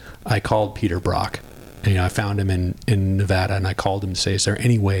 folks. I called Peter Brock. And, I found him in Nevada, and I called him to say, is there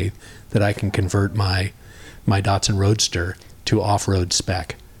any way that I can convert my Datsun Roadster to off-road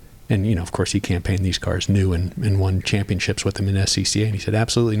spec? And, of course, he campaigned these cars new and won championships with them in SCCA. And he said,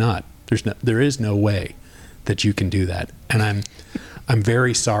 absolutely not. There is no way that you can do that. And I'm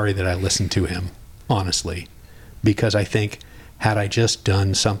very sorry that I listened to him, honestly, because I think had I just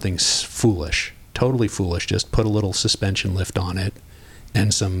done something foolish, totally foolish, just put a little suspension lift on it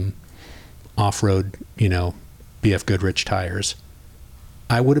and some off-road, BF Goodrich tires,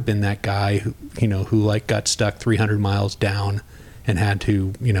 I would have been that guy who got stuck 300 miles down and had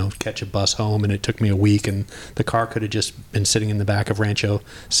to, catch a bus home, and it took me a week, and the car could have just been sitting in the back of Rancho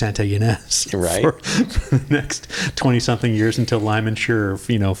Santa Ynez for the next 20-something years until Lyman Sure,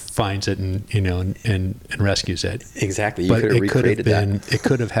 finds it and rescues it. Exactly. But it could have been, I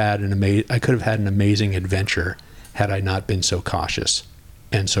could have had an amazing adventure had I not been so cautious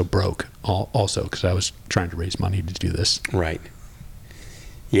and so broke. Also, because I was trying to raise money to do this. Right.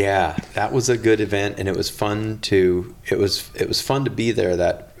 Yeah, that was a good event, and it was fun to be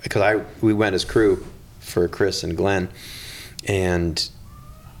there. Because we went as crew for Chris and Glenn, and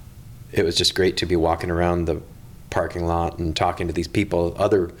it was just great to be walking around the parking lot and talking to these people,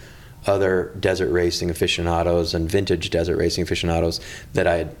 other desert racing aficionados and vintage desert racing aficionados that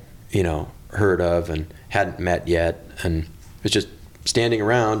I had heard of and hadn't met yet, and it was just standing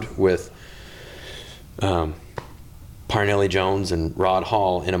around with Parnelli Jones and Rod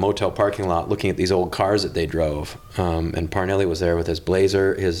Hall in a motel parking lot looking at these old cars that they drove. And Parnelli was there with his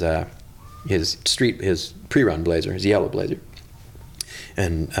Blazer, his pre-run Blazer, his yellow Blazer.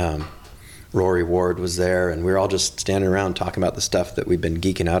 And Rory Ward was there, and we were all just standing around talking about the stuff that we've been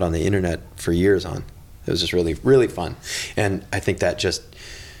geeking out on the internet for years on. It was just really, really fun. And I think that just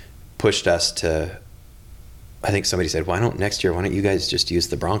pushed us to, I think somebody said, next year, why don't you guys just use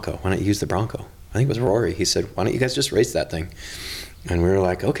the Bronco? Why don't you use the Bronco? I think it was Rory. He said, why don't you guys just race that thing? And we were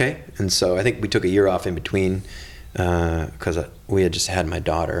like, okay. And so I think we took a year off in between because we had just had my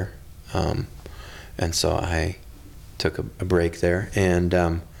daughter. And so I took a break there. And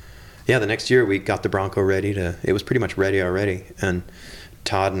Yeah, the next year we got the Bronco it was pretty much ready already. And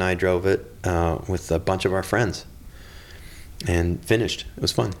Todd and I drove it with a bunch of our friends and finished. It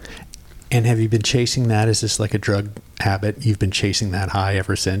was fun. And have you been chasing that? Is this like a drug habit? You've been chasing that high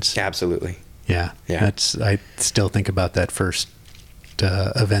ever since? Absolutely. Yeah. Yeah. I still think about that first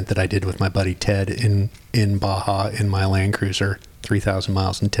event that I did with my buddy Ted in Baja in my Land Cruiser, 3,000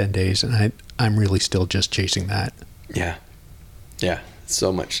 miles in 10 days. And I'm really still just chasing that. Yeah. Yeah. It's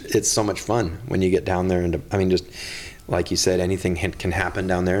so much fun when you get down there. And I mean, just like you said, anything can happen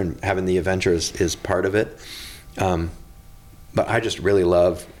down there, and having the adventure is part of it. But I just really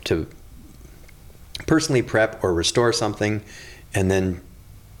love to personally prep or restore something and then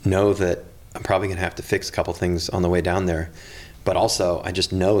know that I'm probably going to have to fix a couple things on the way down there. But also, I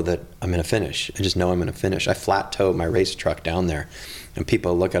just know that I'm going to finish. I just know I'm going to finish. I flat tow my race truck down there, and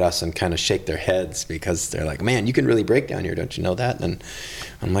people look at us and kind of shake their heads because they're like, man, you can really brake down here. Don't you know that? And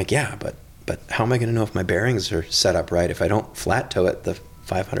I'm like, yeah, but how am I going to know if my bearings are set up right if I don't flat tow it the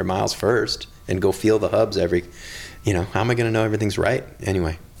 500 miles first and go feel the hubs how am I going to know everything's right?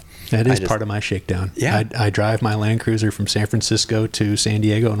 Anyway. That is part of my shakedown. Yeah. I drive my Land Cruiser from San Francisco to San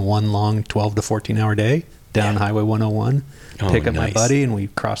Diego in one long 12 to 14 hour day down Highway 101, pick up my buddy, and we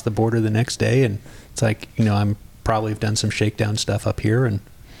cross the border the next day. And it's like, I'm probably have done some shakedown stuff up here. And,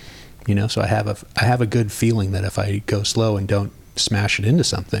 so I have a good feeling that if I go slow and don't smash it into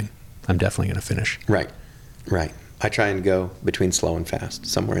something, I'm definitely going to finish. Right. I try and go between slow and fast,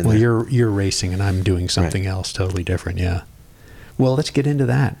 somewhere in there. Well, you're racing and I'm doing something else totally different. Yeah. Well, let's get into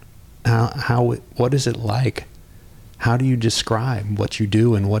that. What is it like? How do you describe what you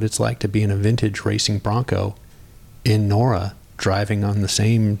do and what it's like to be in a vintage racing Bronco in NORRA, driving on the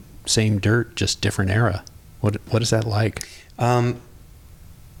same dirt, just different era? What is that like?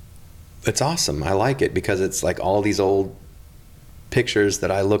 It's awesome. I like it because it's like all these old pictures that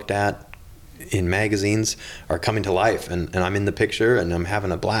I looked at in magazines are coming to life, and I'm in the picture and I'm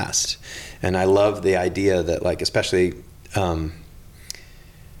having a blast. And I love the idea that, like, especially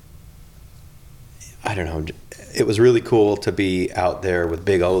I don't know, it was really cool to be out there with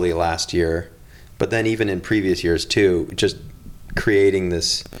Big Ole last year, but then even in previous years too, just creating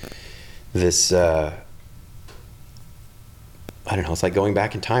this I don't know, it's like going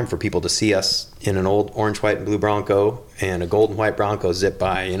back in time for people to see us in an old orange, white, and blue Bronco and a gold and white Bronco zip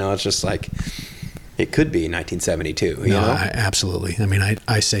by. It's just like, it could be 1972, you know? Absolutely. I mean,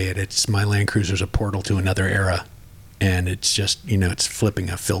 I say it's my Land Cruiser's a portal to another era, and it's just, it's flipping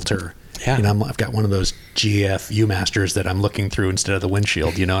a filter. Yeah. I've got one of those GF UMasters that I'm looking through instead of the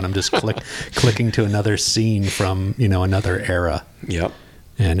windshield, and I'm just clicking to another scene from, another era. Yep.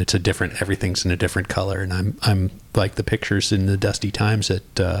 And it's everything's in a different color. And I'm like the pictures in the Dusty Times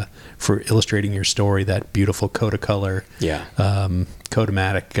that, for illustrating your story, that beautiful Kodacolor,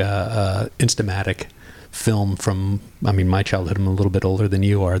 Kodamatic, Instamatic film from, my childhood. I'm a little bit older than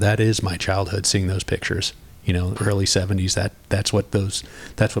you are. That is my childhood, seeing those pictures, early 70s. That's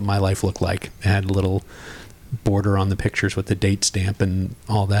what my life looked like. It had a little border on the pictures with the date stamp and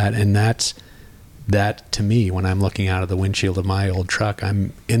all that. And that to me, when I'm looking out of the windshield of my old truck,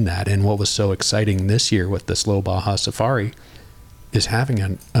 I'm in that. And what was so exciting this year with the Slow Baja Safari is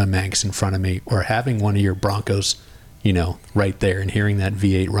having a Manx in front of me, or having one of your Broncos, right there, and hearing that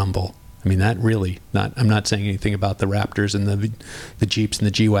V8 rumble. That really, I'm not saying anything about the Raptors and the Jeeps and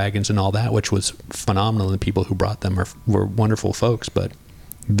the G-Wagons and all that, which was phenomenal, and the people who brought them were wonderful folks, but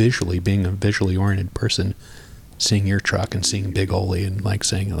visually, being a visually oriented person, seeing your truck and seeing Big Ole and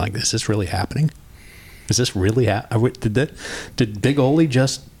saying, is this really happening? Is this really did Big Ole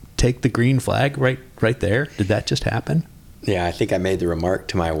just take the green flag right there? Did that just happen? Yeah, I think I made the remark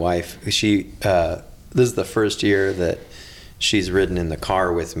to my wife. She this is the first year that she's ridden in the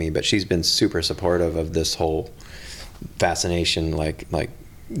car with me, but she's been super supportive of this whole fascination. Like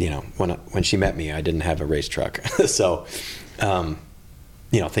when she met me, I didn't have a race truck, so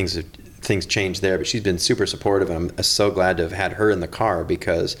things changed there. But she's been super supportive, and I'm so glad to have had her in the car,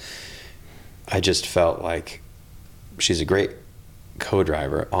 because I just felt like she's a great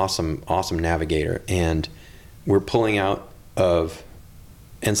co-driver, awesome navigator. And we're pulling out of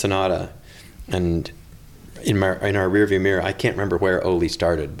Ensenada, and in our rearview mirror, I can't remember where Ole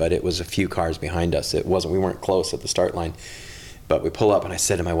started, but it was a few cars behind us. We weren't close at the start line, but we pull up, and I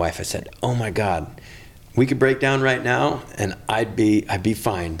said to my wife, "Oh my God, we could break down right now and I'd be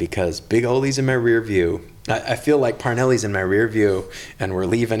fine, because Big Ole's in my rear view. I feel like Parnelli's in my rear view, and we're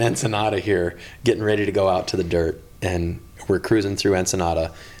leaving Ensenada here, getting ready to go out to the dirt, and we're cruising through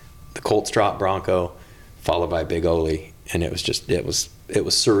Ensenada, the Colt Strop Bronco, followed by Big Ole, and it was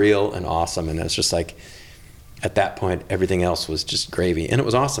surreal and awesome. And it's just like, at that point, everything else was just gravy. And it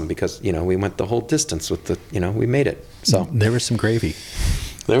was awesome because, we went the whole distance with we made it. So there was some gravy.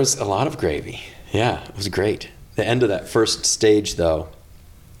 There was a lot of gravy. Yeah, it was great. The end of that first stage, though,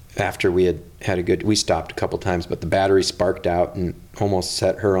 after we we stopped a couple times, but the battery sparked out and almost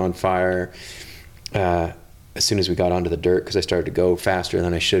set her on fire as soon as we got onto the dirt, because I started to go faster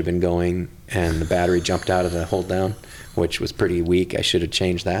than I should have been going, and the battery jumped out of the hold down, which was pretty weak. I should have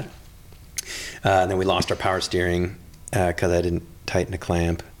changed that. And then we lost our power steering because I didn't tighten a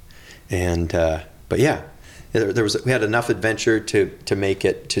clamp. But yeah, we had enough adventure to make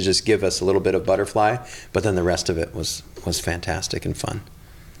it, to just give us a little bit of butterfly, but then the rest of it was fantastic and fun.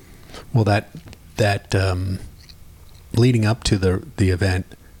 Well, that leading up to the event,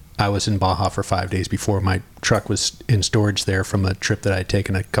 I was in Baja for 5 days before. My truck was in storage there from a trip that I had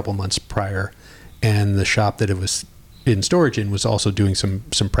taken a couple months prior, and the shop that it was in storage in was also doing some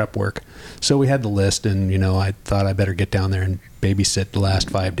prep work. So we had the list, and I thought I better get down there and babysit the last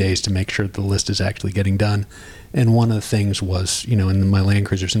 5 days to make sure that the list is actually getting done. And one of the things was, in my Land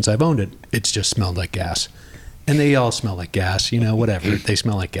Cruiser, since I've owned it, it's just smelled like gas. And they all smell like gas, whatever. They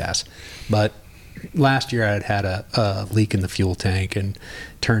smell like gas. But last year I had a leak in the fuel tank, and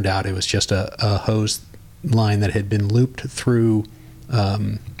turned out it was just a hose line that had been looped through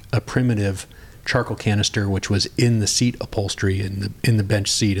a primitive charcoal canister, which was in the seat upholstery, in the bench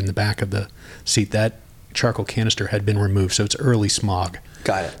seat in the back of the seat. That charcoal canister had been removed, so it's early smog.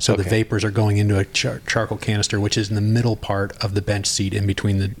 Got it. So the vapors are going into a charcoal canister, which is in the middle part of the bench seat in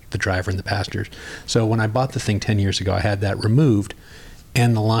between the driver and the passengers. So when I bought the thing 10 years ago, I had that removed,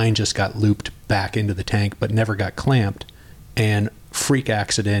 and the line just got looped back into the tank but never got clamped. And freak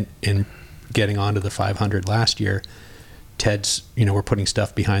accident in getting onto the 500 last year, Ted's, we're putting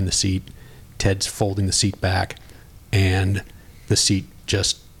stuff behind the seat. Ted's folding the seat back, and the seat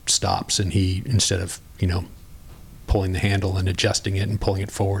just stops, and he, instead of, pulling the handle and adjusting it and pulling it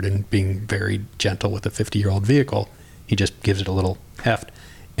forward and being very gentle with a 50-year-old vehicle, he just gives it a little heft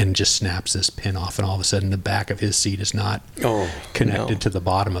and just snaps this pin off, and all of a sudden the back of his seat is not connected to the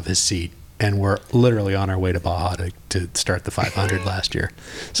bottom of his seat. And we're literally on our way to Baja to start the 500 last year.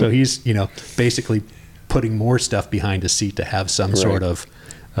 So he's, basically putting more stuff behind his seat to have some sort of,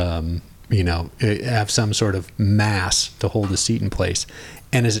 have some sort of mass to hold the seat in place.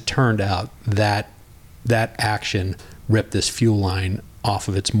 And as it turned out, that action ripped this fuel line off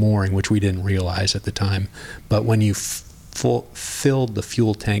of its mooring, which we didn't realize at the time. But when you filled the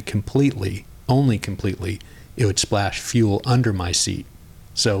fuel tank completely, only completely, it would splash fuel under my seat.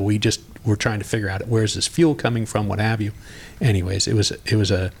 So we're trying to figure out where's this fuel coming from, what have you. Anyways, it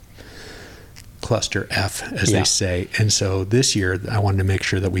was a cluster F, as they say. And so this year, I wanted to make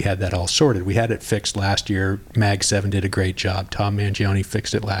sure that we had that all sorted. We had it fixed last year. Mag 7 did a great job. Tom Mangione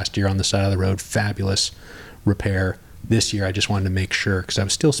fixed it last year on the side of the road. Fabulous repair. This year, I just wanted to make sure, because I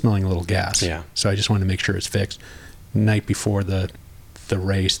was still smelling a little gas. Yeah. So I just wanted to make sure it's fixed. Night before the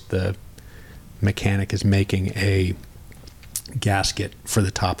race, the mechanic is making a gasket for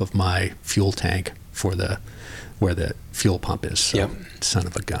the top of my fuel tank for where the fuel pump is. So, son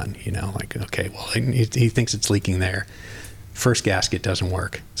of a gun, okay, well, he thinks it's leaking there. First gasket doesn't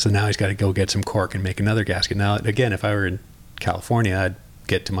work. So now he's got to go get some cork and make another gasket. Now, again, if I were in California, I'd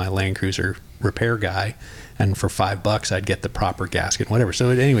get to my Land Cruiser repair guy, and for $5, I'd get the proper gasket, whatever. So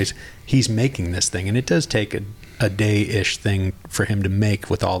anyways, he's making this thing, and it does take a day-ish thing for him to make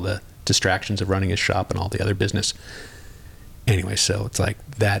with all the distractions of running his shop and all the other business. Anyway, so it's like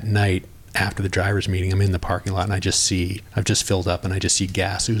that night after the driver's meeting, I'm in the parking lot, and I've just filled up, and I just see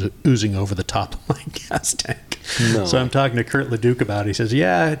gas oozing over the top of my gas tank. No. So I'm talking to Kurt Leduc about it. He says,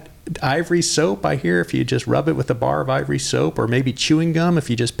 yeah, ivory soap, I hear, if you just rub it with a bar of ivory soap, or maybe chewing gum, if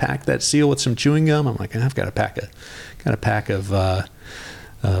you just pack that seal with some chewing gum. I'm like, I've got a pack of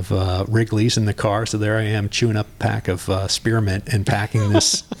Wrigley's in the car, so there I am chewing up a pack of spearmint and packing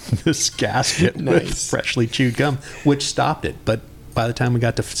this gasket with freshly chewed gum, which stopped it. But by the time we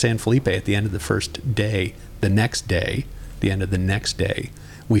got to San Felipe at the end of the first day, the end of the next day,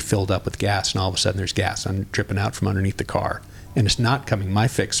 we filled up with gas, and all of a sudden there's gas dripping out from underneath the car, and it's not coming. My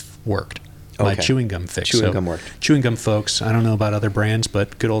fix worked. My chewing gum fix. Chewing gum worked. Chewing gum, folks. I don't know about other brands,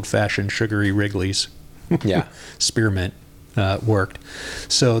 but good old-fashioned sugary Wrigley's, spearmint. Worked.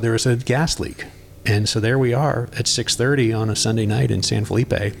 So there was a gas leak, and so there we are at 6:30 on a Sunday night in San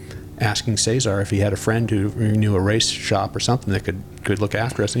Felipe, asking Cesar if he had a friend who knew a race shop or something that could look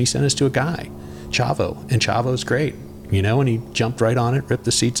after us, and he sent us to a guy, Chavo, and Chavo's great, and he jumped right on it, ripped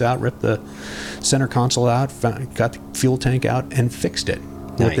the seats out, ripped the center console out, got the fuel tank out, and fixed it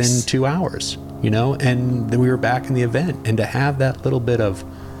within 2 hours, and then we were back in the event. And to have that little bit of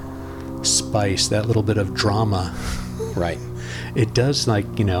spice, that little bit of drama. Right. It does, like,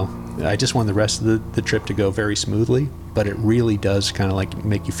 I just want the rest of the trip to go very smoothly, but it really does kind of like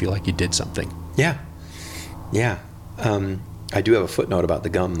make you feel like you did something. Yeah. Yeah. I do have a footnote about the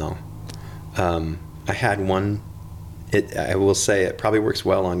gum, though. I had one. I will say it probably works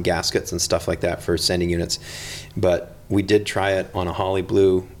well on gaskets and stuff like that for sending units, but we did try it on a Holly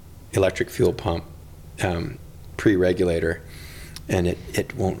Blue electric fuel pump pre-regulator, and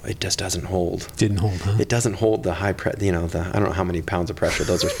it just doesn't hold. Didn't hold, huh? It doesn't hold the high I don't know how many pounds of pressure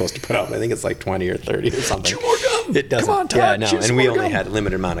those are supposed to put out, but I think it's like 20 or 30 or something. Chew more gum. It doesn't. Come on, Todd, yeah, no, chew and some we more only gum. had a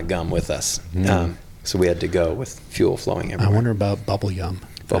limited amount of gum with us, so we had to go with fuel flowing everywhere. I wonder about Bubble Yum.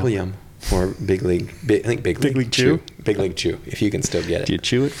 Bubble Yum or Big League. I think Big League Chew. Big League Chew, if you can still get it. Do you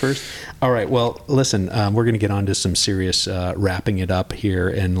chew it first? All right. Well, listen, we're going to get on to some serious wrapping it up here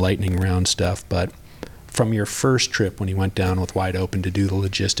and lightning round stuff. But from your first trip when you went down with Wide Open to do the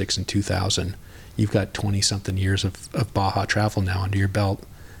logistics in 2000, you've got 20-something years of Baja travel now under your belt.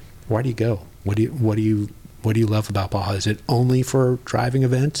 Why do you go? What do you love about Baja? Is it only for driving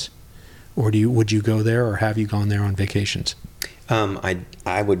events, or would you go there, or have you gone there on vacations?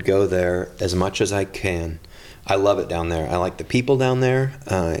 I would go there as much as I can. I love it down there. I like the people down there.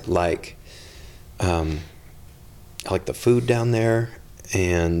 I like the food down there.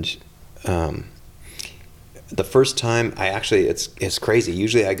 And the first time it's crazy.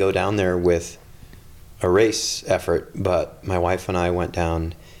 Usually I go down there with a race effort, but my wife and I went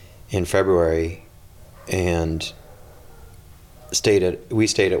down in February and stayed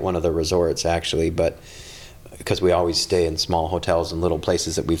at one of the resorts, actually, but because we always stay in small hotels and little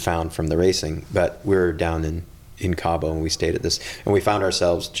places that we found from the racing. But we were down in Cabo, and we stayed at this, and we found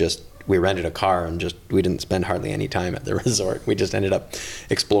ourselves we rented a car, and we didn't spend hardly any time at the resort. We just ended up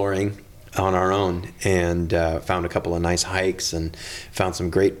exploring on our own, and found a couple of nice hikes, and found some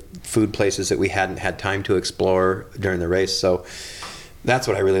great food places that we hadn't had time to explore during the race. So that's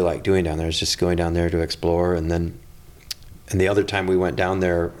what I really like doing down there, is just going down there to explore. And the other time we went down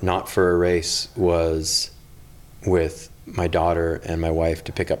there, not for a race, was with my daughter and my wife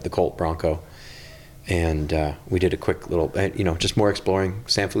to pick up the Colt Bronco. And we did a quick little, just more exploring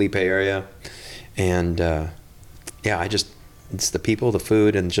San Felipe area. And it's the people, the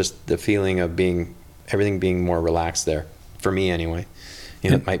food, and just the feeling of everything being more relaxed there, for me anyway.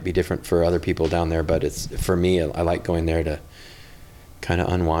 It might be different for other people down there, but for me, I like going there to kind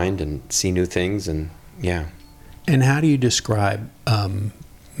of unwind and see new things, and yeah. And how do you describe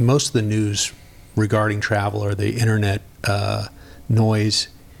most of the news regarding travel, or the internet noise,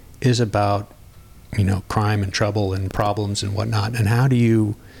 is about crime and trouble and problems and whatnot? And how do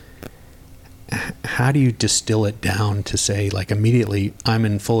you distill it down to say, like, immediately I'm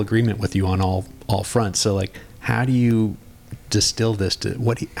in full agreement with you on all fronts? So, like, how do you distill this to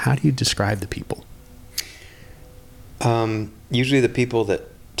how do you describe the people? Usually the people that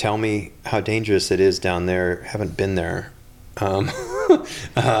tell me how dangerous it is down there haven't been there. And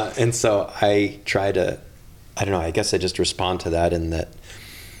so I try to, I don't know, I guess I just respond to that in that,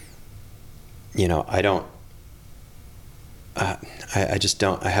 I just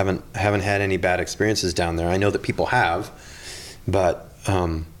don't, I haven't had any bad experiences down there. I know that people have, but,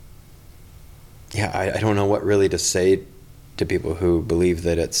 I don't know what really to say to people who believe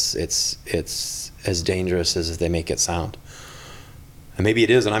that it's as dangerous as they make it sound. And maybe it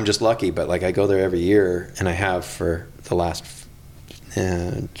is, and I'm just lucky, but like, I go there every year, and I have for the last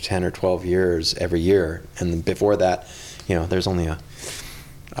 10 or 12 years every year. And before that, there's only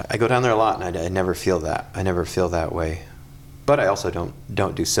I go down there a lot, and I never feel that. I never feel that way. But I also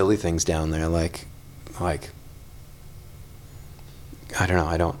don't do silly things down there, like I don't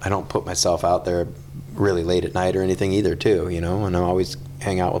know, I don't put myself out there really late at night or anything either, too, and I always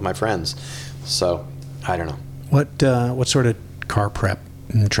hang out with my friends. So I don't know. What sort of car prep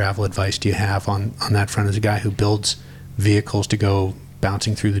and travel advice do you have on that front, as a guy who builds vehicles to go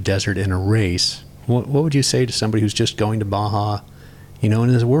bouncing through the desert in a race? What would you say to somebody who's just going to Baja,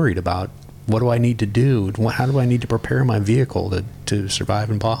 and is worried about, what do I need to do? How do I need to prepare my vehicle to survive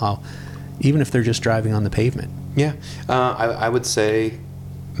in Baja, even if they're just driving on the pavement? Yeah, I would say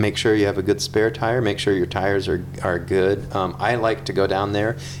make sure you have a good spare tire. Make sure your tires are good. I like to go down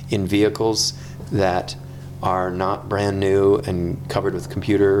there in vehicles that are not brand new and covered with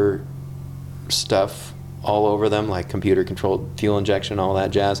computer stuff all over them, like computer-controlled fuel injection, all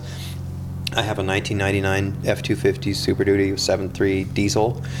that jazz. I have a 1999 F-250 Super Duty 7.3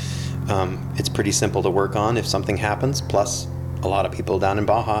 diesel. It's pretty simple to work on if something happens. Plus, a lot of people down in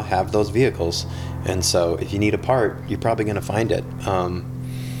Baja have those vehicles. And so if you need a part, you're probably going to find it.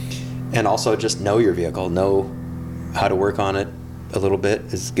 And also just know your vehicle, know how to work on it, a little bit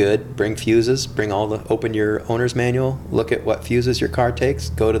is good. Bring fuses. Open your owner's manual. Look at what fuses your car takes.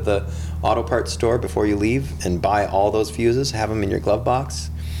 Go to the auto parts store before you leave and buy all those fuses. Have them in your glove box.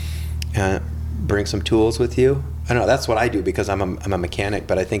 Bring some tools with you. I don't know. That's what I do because I'm a mechanic.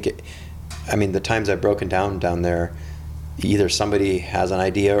 But I think the times I've broken down there, either somebody has an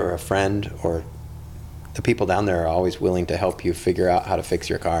idea or a friend, or the people down there are always willing to help you figure out how to fix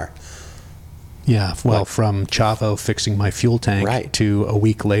your car. Yeah, well, from Chavo fixing my fuel tank Right. to a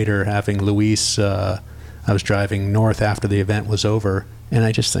week later having Luis, I was driving north after the event was over, and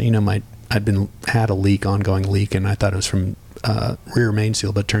I just thought, I'd had a ongoing leak, and I thought it was from rear main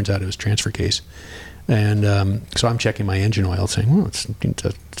seal, but it turns out it was transfer case. And so I'm checking my engine oil, saying, well, it's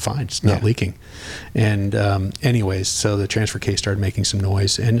fine, it's not leaking. And anyways, so the transfer case started making some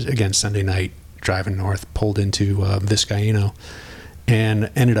noise, and again, Sunday night, driving north, pulled into Vizcaíno, and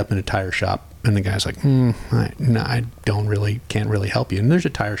ended up in a tire shop. And the guy's like, I can't really help you. And there's a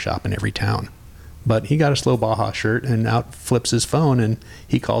tire shop in every town. But he got a Slow Baja shirt, and out flips his phone, and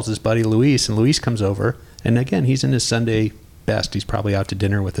he calls his buddy Luis, and Luis comes over. And again, he's in his Sunday best. He's probably out to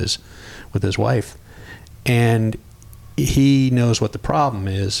dinner with his wife. And he knows what the problem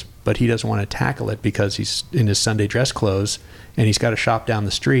is, but he doesn't want to tackle it because he's in his Sunday dress clothes, and he's got a shop down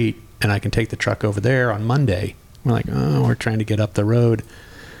the street, and I can take the truck over there on Monday. We're like, we're trying to get up the road.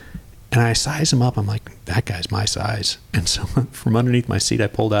 And I size him up. I'm like, that guy's my size. And so from underneath my seat, I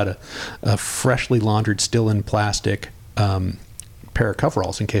pulled out a freshly laundered, still in plastic pair of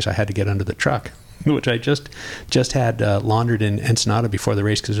coveralls in case I had to get under the truck, which I just had laundered in Ensenada before the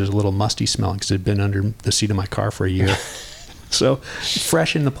race because there's a little musty smell because it had been under the seat of my car for a year. So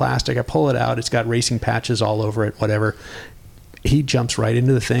fresh in the plastic, I pull it out. It's got racing patches all over it, whatever. He jumps right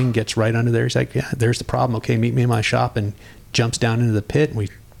into the thing, gets right under there. He's like, yeah, there's the problem. Okay, meet me in my shop, and jumps down into the pit, and we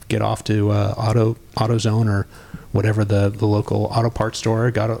get off to AutoZone or whatever the local auto parts store.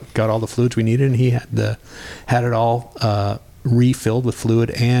 Got all the fluids we needed, and he had it all refilled with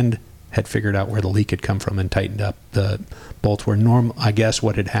fluid and had figured out where the leak had come from and tightened up the bolts. Where I guess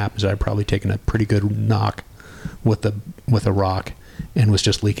what had happened is I'd probably taken a pretty good knock with a rock and was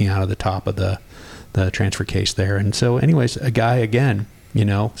just leaking out of the top of the transfer case there. And so anyways, a guy again,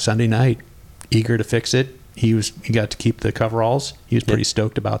 Sunday night, eager to fix it. He got to keep the coveralls. He was pretty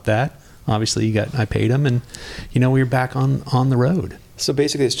stoked about that. Obviously, I paid him, and we were back on the road. So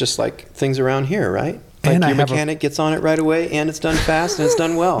basically, it's just like things around here, right? Like And your mechanic gets on it right away, and it's done fast, and it's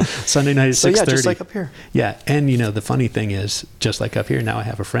done well. Sunday night at 6:30. So yeah, just like up here. Yeah, and the funny thing is, just like up here, now I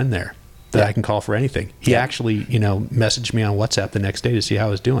have a friend there that I can call for anything. He actually, messaged me on WhatsApp the next day to see how I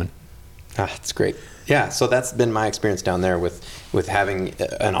was doing. Ah, that's great. Yeah, so that's been my experience down there with having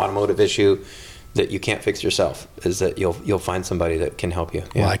an automotive issue that you can't fix yourself, is that you'll find somebody that can help you.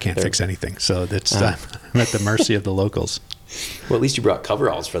 Well, I can't fix anything, so that's I'm at the mercy of the locals. Well, at least you brought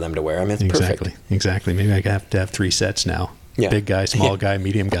coveralls for them to wear. I mean, it's perfect. Exactly. Maybe I have to have 3 sets now. Yeah. Big guy, small guy,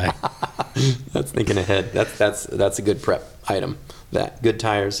 medium guy. That's thinking ahead. That's a good prep item. That good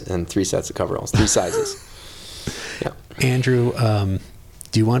tires and 3 sets of coveralls, 3 sizes. Yeah. Andrew,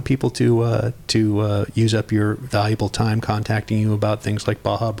 do you want people to use up your valuable time contacting you about things like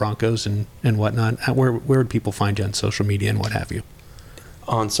Baja Broncos and whatnot? Where would people find you on social media and what have you?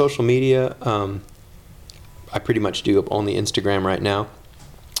 On social media, I pretty much do only Instagram right now,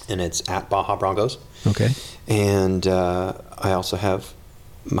 and it's at Baja Broncos. Okay. And I also have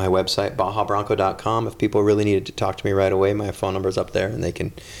my website, BajaBronco.com. If people really needed to talk to me right away, my phone number's up there, and they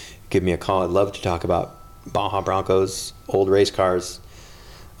can give me a call. I'd love to talk about Baja Broncos, old race cars,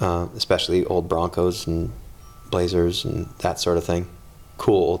 especially old Broncos and Blazers and that sort of thing.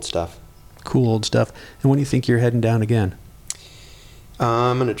 Cool old stuff. And when do you think you're heading down again?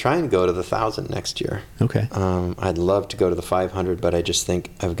 I'm going to try and go to the 1,000 next year. Okay. I'd love to go to the 500, but I just think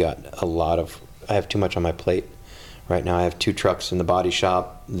I have too much on my plate right now. I have 2 trucks in the body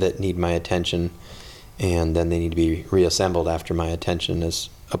shop that need my attention, and then they need to be reassembled after my attention is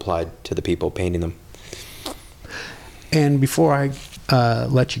applied to the people painting them. And before I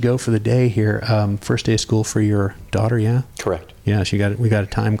let you go for the day here, first day of school for your daughter, yeah? Correct. Yeah, we got a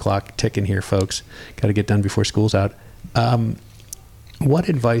time clock ticking here, folks. Got to get done before school's out. What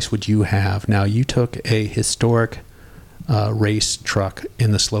advice would you have? Now, you took a historic race truck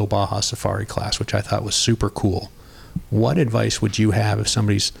in the Slow Baja Safari class, which I thought was super cool. What advice would you have if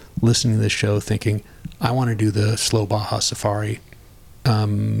somebody's listening to this show thinking, I want to do the Slow Baja Safari?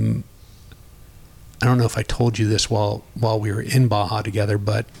 I don't know if I told you this while we were in Baja together,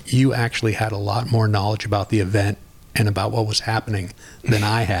 but you actually had a lot more knowledge about the event and about what was happening than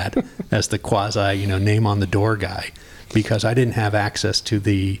I had as the quasi, name on the door guy, because I didn't have access to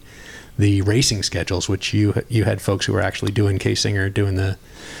the the racing schedules, which you had folks who were actually doing K-Singer, doing the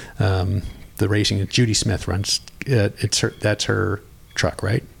racing. Judy Smith runs. That's her truck,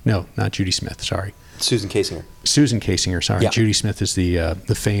 right? No, not Judy Smith. Sorry. Susan Kasinger. Susan Kasinger, sorry. Yeah. Judy Smith is the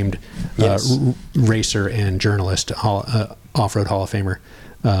famed Yes. racer and journalist, off-road Hall of Famer.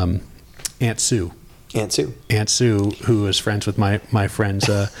 Aunt Sue. Aunt Sue. Aunt Sue, who is friends with my friends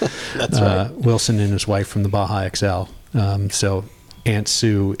That's right. Wilson and his wife from the Baja XL. So Aunt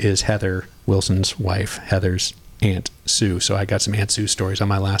Sue is Heather Wilson's wife. Heather's Aunt Sue. So I got some Aunt Sue stories on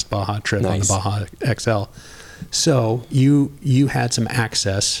my last Baja trip on the Nice. Baja XL. So you had some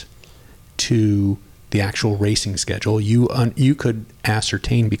access to the actual racing schedule. You could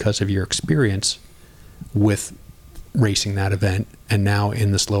ascertain, because of your experience with racing that event and now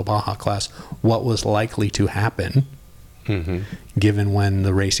in the slow Baja class, what was likely to happen given when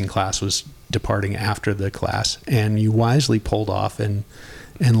the racing class was departing after the class. And you wisely pulled off and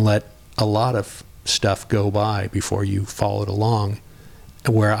let a lot of stuff go by before you followed along,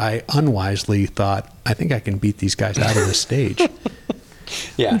 where I unwisely thought, I think I can beat these guys out of this stage.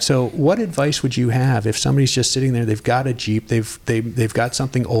 Yeah. So what advice would you have if somebody's just sitting there, they've got a Jeep, they've got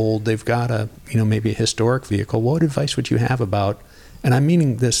something old, they've got a, maybe a historic vehicle. What advice would you have about, and I'm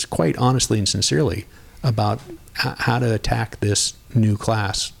meaning this quite honestly and sincerely, about how to attack this new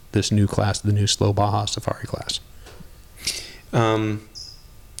class, the new slow Baja Safari class?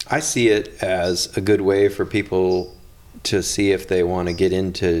 I see it as a good way for people to see if they want to get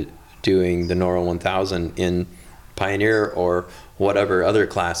into doing the Nora 1000 in Pioneer or whatever other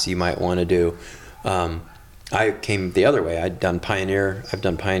class you might want to do. I came the other way. I've done Pioneer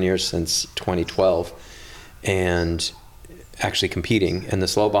since 2012 and actually competing. And the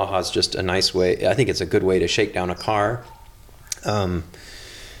slow Baja is just a nice way. I think it's a good way to shake down a car.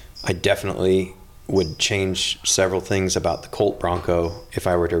 I definitely would change several things about the Colt Bronco if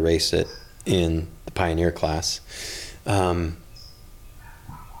I were to race it in the Pioneer class.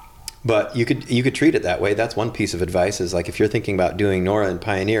 But you could treat it that way. That's one piece of advice, is like if you're thinking about doing Nora and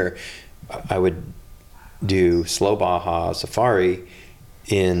Pioneer, I would do slow Baja Safari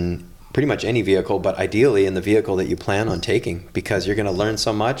in pretty much any vehicle, but ideally in the vehicle that you plan on taking, because you're going to learn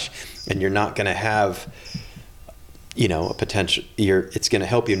so much and you're not going to have a potential, it's going to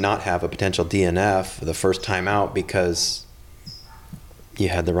help you not have a potential DNF the first time out because you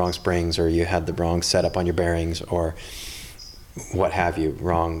had the wrong springs or you had the wrong setup on your bearings or what have you,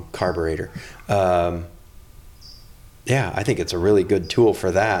 wrong carburetor. Yeah, I think it's a really good tool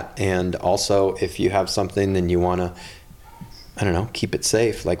for that. And also, if you have something and you want to, keep it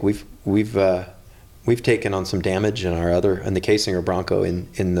safe. Like we've taken on some damage in the Kasinger Bronco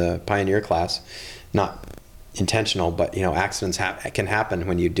in the Pioneer class, not intentional, but accidents can happen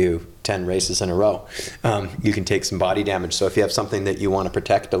when you do 10 races in a row. You can take some body damage. So if you have something that you want to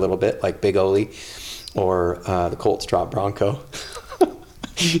protect a little bit, like Big Ole or the Colt Strop Bronco,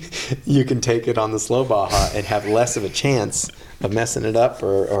 you can take it on the slow Baja and have less of a chance of messing it up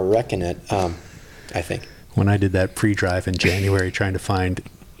or wrecking it, I think. When I did that pre-drive in January trying to find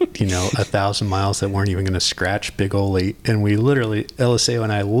 1,000 miles that weren't even going to scratch Big Ole, and we literally, Eliseo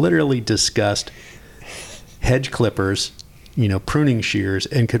and I literally discussed hedge clippers, pruning shears,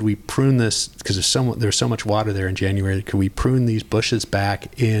 and could we prune this, because there's so much water there in January, could we prune these bushes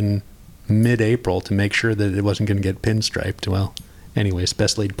back in mid-April to make sure that it wasn't going to get pinstriped? Well, anyways,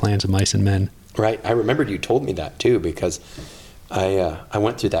 best laid plans of mice and men. Right. I remembered you told me that too, because I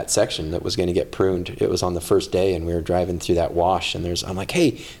went through that section that was going to get pruned. It was on the first day, and we were driving through that wash, and I'm like,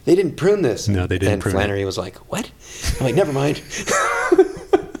 hey, they didn't prune this. No, they didn't and prune Flannery it. was like, what? I'm like, never mind.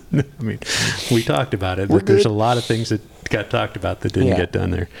 I mean, we talked about it, but there's a lot of things that got talked about that didn't get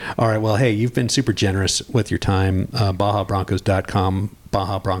done there. All right. Well, hey, you've been super generous with your time. BajaBroncos.com,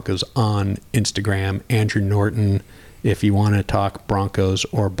 Baja Broncos on Instagram. Andrew Norton, if you want to talk Broncos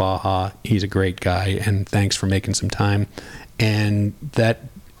or Baja, he's a great guy. And thanks for making some time. And that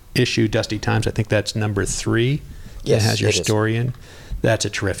issue, Dusty Times, I think that's number 3. Yes, that has your it is. story in. That's a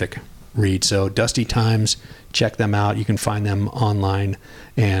terrific read. So Dusty Times, check them out. You can find them online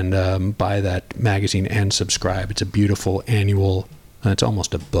and buy that magazine and subscribe. It's a beautiful annual. It's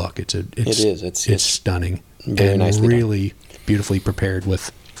almost a book. It is. It's stunning. Very and nicely really beautifully prepared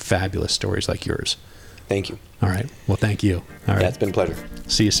with fabulous stories like yours. Thank you. All right. Well, thank you. All right. Yeah, it's been a pleasure.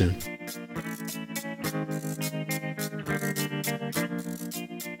 See you soon.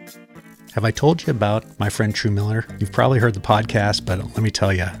 Have I told you about my friend True Miller? You've probably heard the podcast, but let me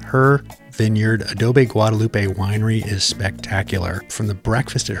tell you, her vineyard. Adobe Guadalupe Winery is spectacular. From the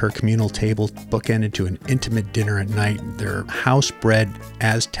breakfast at her communal table, bookended to an intimate dinner at night, their house-bred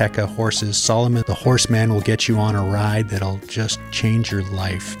Azteca horses, Solomon the horseman, will get you on a ride that'll just change your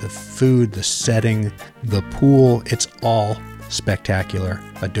life. The food, the setting, the pool, it's all spectacular.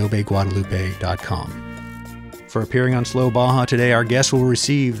 AdobeGuadalupe.com. For appearing on Slow Baja today, our guest will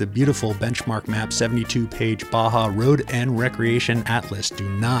receive the beautiful Benchmark Map 72-page Baja Road and Recreation Atlas. Do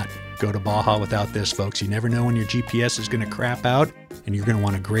not go to Baja without this, folks. You never know when your GPS is going to crap out, and you're going to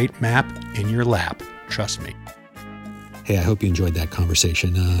want a great map in your lap. Trust me. Hey, I hope you enjoyed that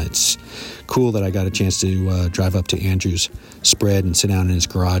conversation. It's cool that I got a chance to drive up to Andrew's spread and sit down in his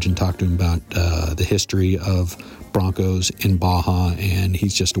garage and talk to him about the history of Broncos in Baja, and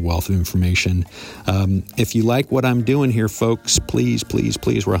he's just a wealth of information. If you like what I'm doing here, folks, please,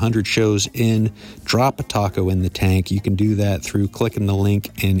 we're 100 shows in. Drop a taco in the tank. You can do that through clicking the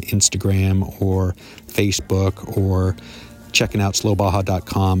link in Instagram or Facebook, or checking out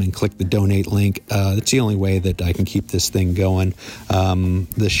slowbaja.com and click the donate link. That's the only way that I can keep this thing going.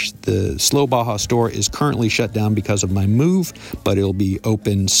 The Slow Baja store is currently shut down because of my move, but it'll be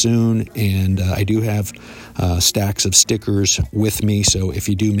open soon, and I do have stacks of stickers with me, so if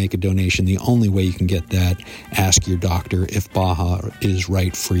you do make a donation, the only way you can get that, ask your doctor if Baja is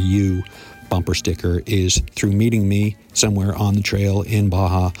right for you. Bumper sticker is through meeting me somewhere on the trail in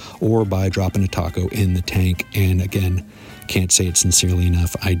Baja, or by dropping a taco in the tank. And again, can't say it sincerely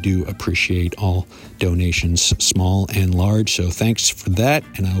enough, I do appreciate all donations, small and large. So thanks for that,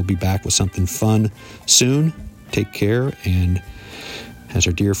 and I will be back with something fun soon. Take care, and as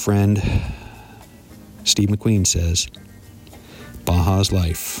our dear friend Steve McQueen says, Baja's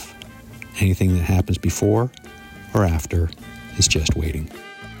life. Anything that happens before or after is just waiting.